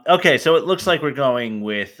 Okay, so it looks like we're going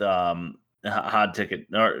with hard ticket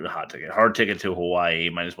to Hawaii.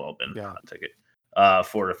 Might as well have been hot ticket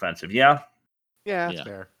for offensive. Yeah. Yeah, that's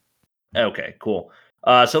fair. Okay, cool.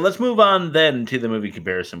 So let's move on then to the movie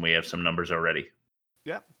comparison. We have some numbers already.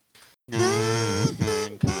 Yep.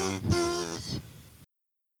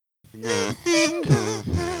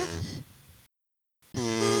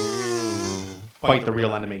 Fight the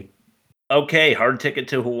real enemy. Okay, Hard Ticket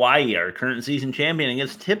to Hawaii, our current season champion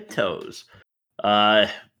against Tiptoes.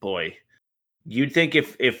 Boy, you'd think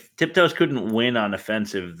if Tiptoes couldn't win on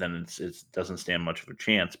offensive, then it doesn't stand much of a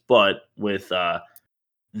chance. But with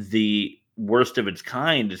the worst of its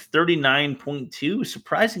kind, it's 39.2,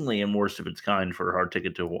 surprisingly in worst of its kind for Hard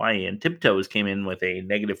Ticket to Hawaii. And Tiptoes came in with a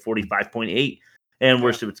negative 45.8 and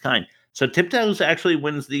worst of its kind. So Tiptoes actually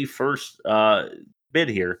wins the first bid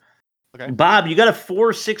here. Okay. Bob, you got a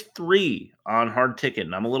 4.63 on Hard Ticket,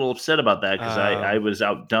 and I'm a little upset about that because I was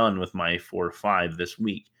outdone with my 4.5 this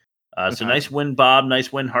week. So nice win, Bob.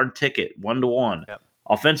 Nice win, Hard Ticket, 1-1. Yep.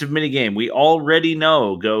 Offensive minigame, we already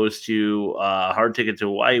know goes to Hard Ticket to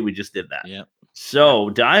Hawaii. We just did that. Yep. So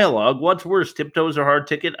dialogue, what's worse, Tiptoes or Hard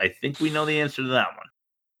Ticket? I think we know the answer to that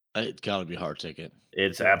one. It's got to be Hard Ticket.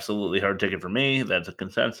 It's absolutely Hard Ticket for me. That's a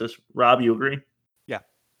consensus. Rob, you agree? Yeah.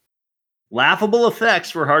 Laughable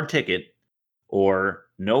effects for Hard Ticket, or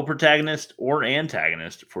no protagonist or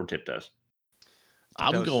antagonist for Tiptoes.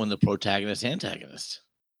 I'm going the protagonist antagonist.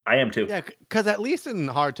 I am too. Yeah, because at least in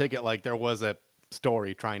Hard Ticket, like there was a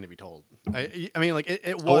story trying to be told. I mean, like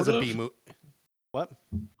it was a B movie. What?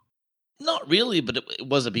 Not really, but it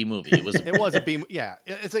was a B movie. It was. It was a B. Yeah,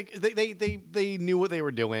 it's like they knew what they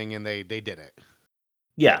were doing and they did it.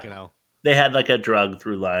 Yeah, like, you know, they had like a drug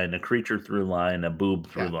through line, a creature through line, a boob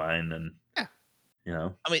through line, and you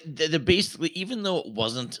know. I mean, they're basically, even though it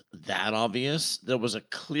wasn't that obvious, there was a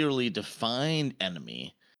clearly defined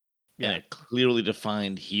enemy and a clearly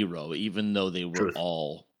defined hero, even though they were Truth.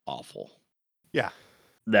 all awful. Yeah.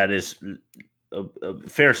 That is a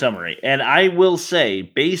fair summary. And I will say,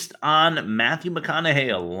 based on Matthew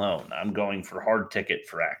McConaughey alone, I'm going for Hard Ticket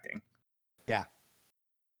for acting. Yeah.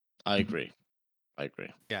 I agree.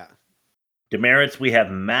 Yeah. Demerits, we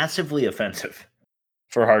have massively offensive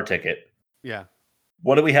for Hard Ticket. Yeah.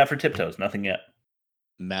 What do we have for Tiptoes? Nothing yet.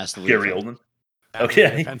 Massively Gary offensive. Oldman. Massively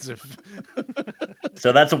Okay. offensive.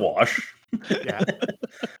 So that's a wash. Yeah.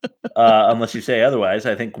 Unless you say otherwise.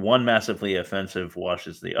 I think one massively offensive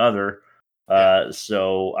washes the other.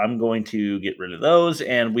 So I'm going to get rid of those,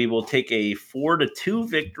 and we will take a 4-2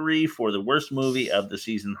 victory for the worst movie of the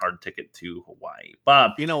season, Hard Ticket to Hawaii.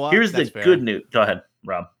 Bob, You know what? here's That's the fair. good news. Go ahead,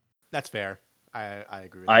 Rob. That's fair. I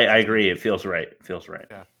agree with I that. agree. It feels right.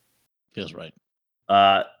 Yeah. Feels right.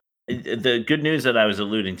 The good news that I was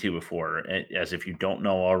alluding to before, as if you don't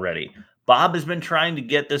know already, Bob has been trying to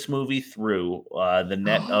get this movie through the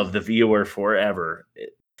net of the viewer forever.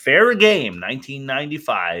 Fair Game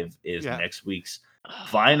 1995 is next week's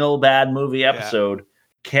final bad movie episode.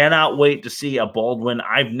 Cannot wait to see a Baldwin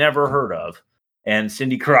I've never heard of and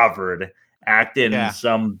Cindy Crawford act in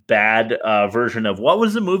some bad version of what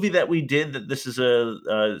was the movie that we did that this is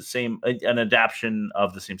an adaptation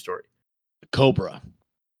of the same story. Cobra.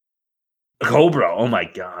 Oh my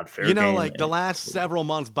God! Fair You know, Game. like the last several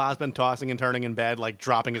months, Bob's been tossing and turning in bed, like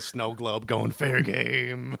dropping his snow globe, going fair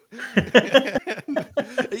game. He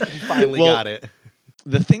finally got it.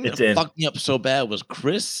 The thing It's that in. fucked me up so bad was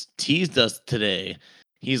Chris teased us today.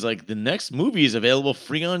 He's like, the next movie is available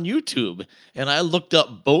free on YouTube. And I looked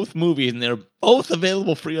up both movies, and they're both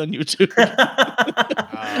available free on YouTube.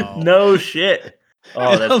 No shit.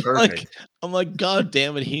 Oh, And that's perfect. I'm like, God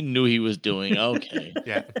damn it, he knew he was doing. Okay.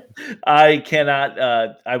 Yeah. I cannot.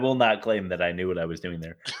 I will not claim that I knew what I was doing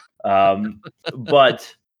there.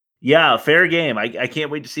 But yeah, Fair Game. I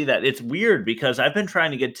can't wait to see that. It's weird because I've been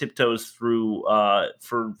trying to get Tiptoes through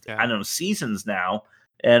for I don't know seasons now.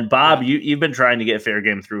 And Bob, you've been trying to get Fair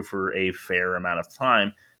Game through for a fair amount of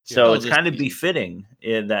time. So it's kind of befitting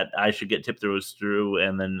that I should get Tiptoes through,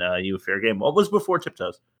 and then you Fair Game. What was before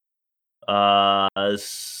Tiptoes?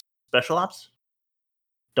 Special Ops,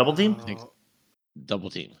 Double Team, Double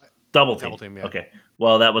Team. Double Double Team. Team, yeah. Okay,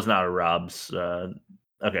 well that was not a Rob's.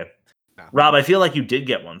 Okay, Rob, I feel like you did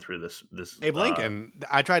get one through this. Abe Lincoln.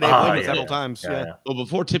 I tried Abe Lincoln several times. Yeah. Well,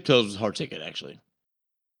 before Tiptoes was Hard Ticket, actually.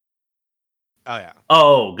 Oh yeah.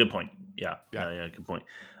 Oh, good point. Yeah, good point.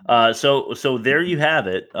 So there you have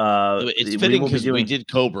it. It's fitting because we did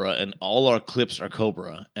Cobra, and all our clips are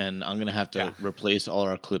Cobra, and I'm gonna have to replace all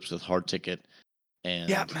our clips with Hard Ticket.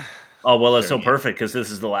 And oh well, it's so perfect because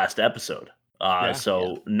this is the last episode.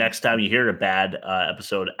 So next time you hear a bad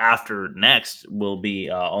episode after next will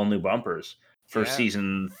be all new bumpers for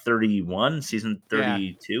season 31, season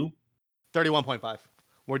 32, 31.5.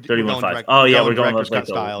 We're 31.5. Oh yeah, we're going with like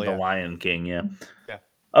the Lion King. Yeah.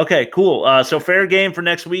 Okay, cool. So Fair Game for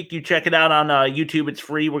next week. You check it out on YouTube. It's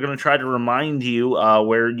free. We're going to try to remind you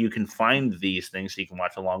where you can find these things so you can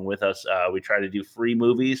watch along with us. We try to do free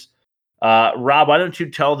movies. Rob, why don't you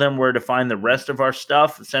tell them where to find the rest of our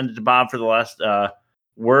stuff? Send it to Bob for the last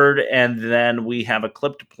word, and then we have a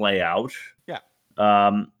clip to play out. Yeah.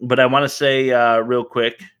 But I want to say real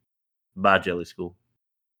quick, bye, Jelly School.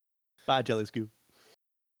 Bye, Jelly School.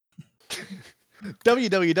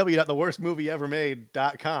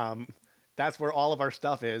 www.theworstmovieevermade.com. That's where all of our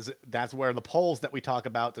stuff is. That's where the polls that we talk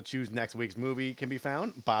about to choose next week's movie can be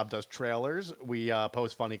found. Bob does trailers. We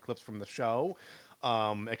post funny clips from the show.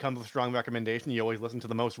 It comes with a strong recommendation. You always listen to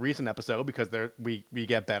the most recent episode because we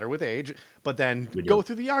get better with age. But then go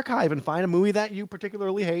through the archive and find a movie that you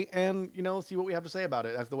particularly hate, and see what we have to say about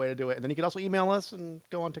it. That's the way to do it. And then you can also email us and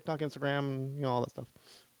go on TikTok, Instagram, and all that stuff.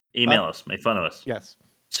 Email us, make fun of us. Yes.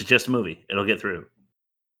 Suggest a movie. It'll get through.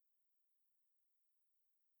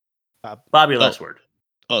 Bob, your last word.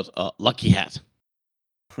 Lucky Hat.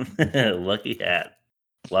 Lucky Hat.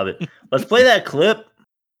 Love it. Let's play that clip.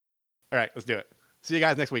 All right, let's do it. See you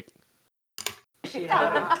guys next week.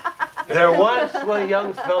 There once was a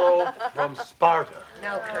young fellow from Sparta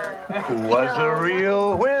who was a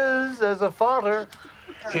real whiz as a farter.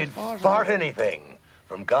 He'd fart anything,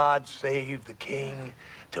 from God Save the King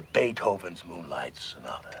to Beethoven's Moonlight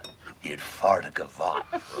Sonata. He'd fart a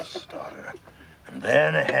gavotte for a starter, and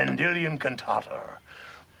then a Handelian cantata.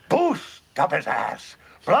 Boost up his ass,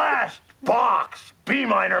 blast, box, B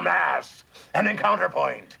minor mass, and then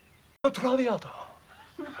counterpoint. Traviata.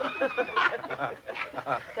 That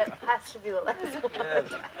has to be the last one.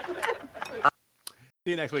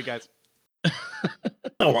 See you next week, guys.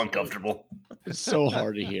 So uncomfortable. It's so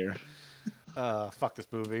hard to hear. Fuck this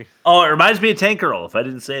movie. Oh, it reminds me of Tank Girl, if I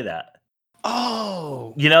didn't say that.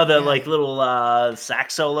 Oh, you know the like little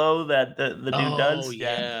sax solo that the dude does. Oh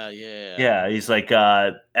yeah, yeah. Yeah, he's like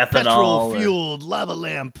ethanol, Petrol fueled lava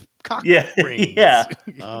lamp cock yeah, rings. yeah.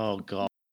 Oh god.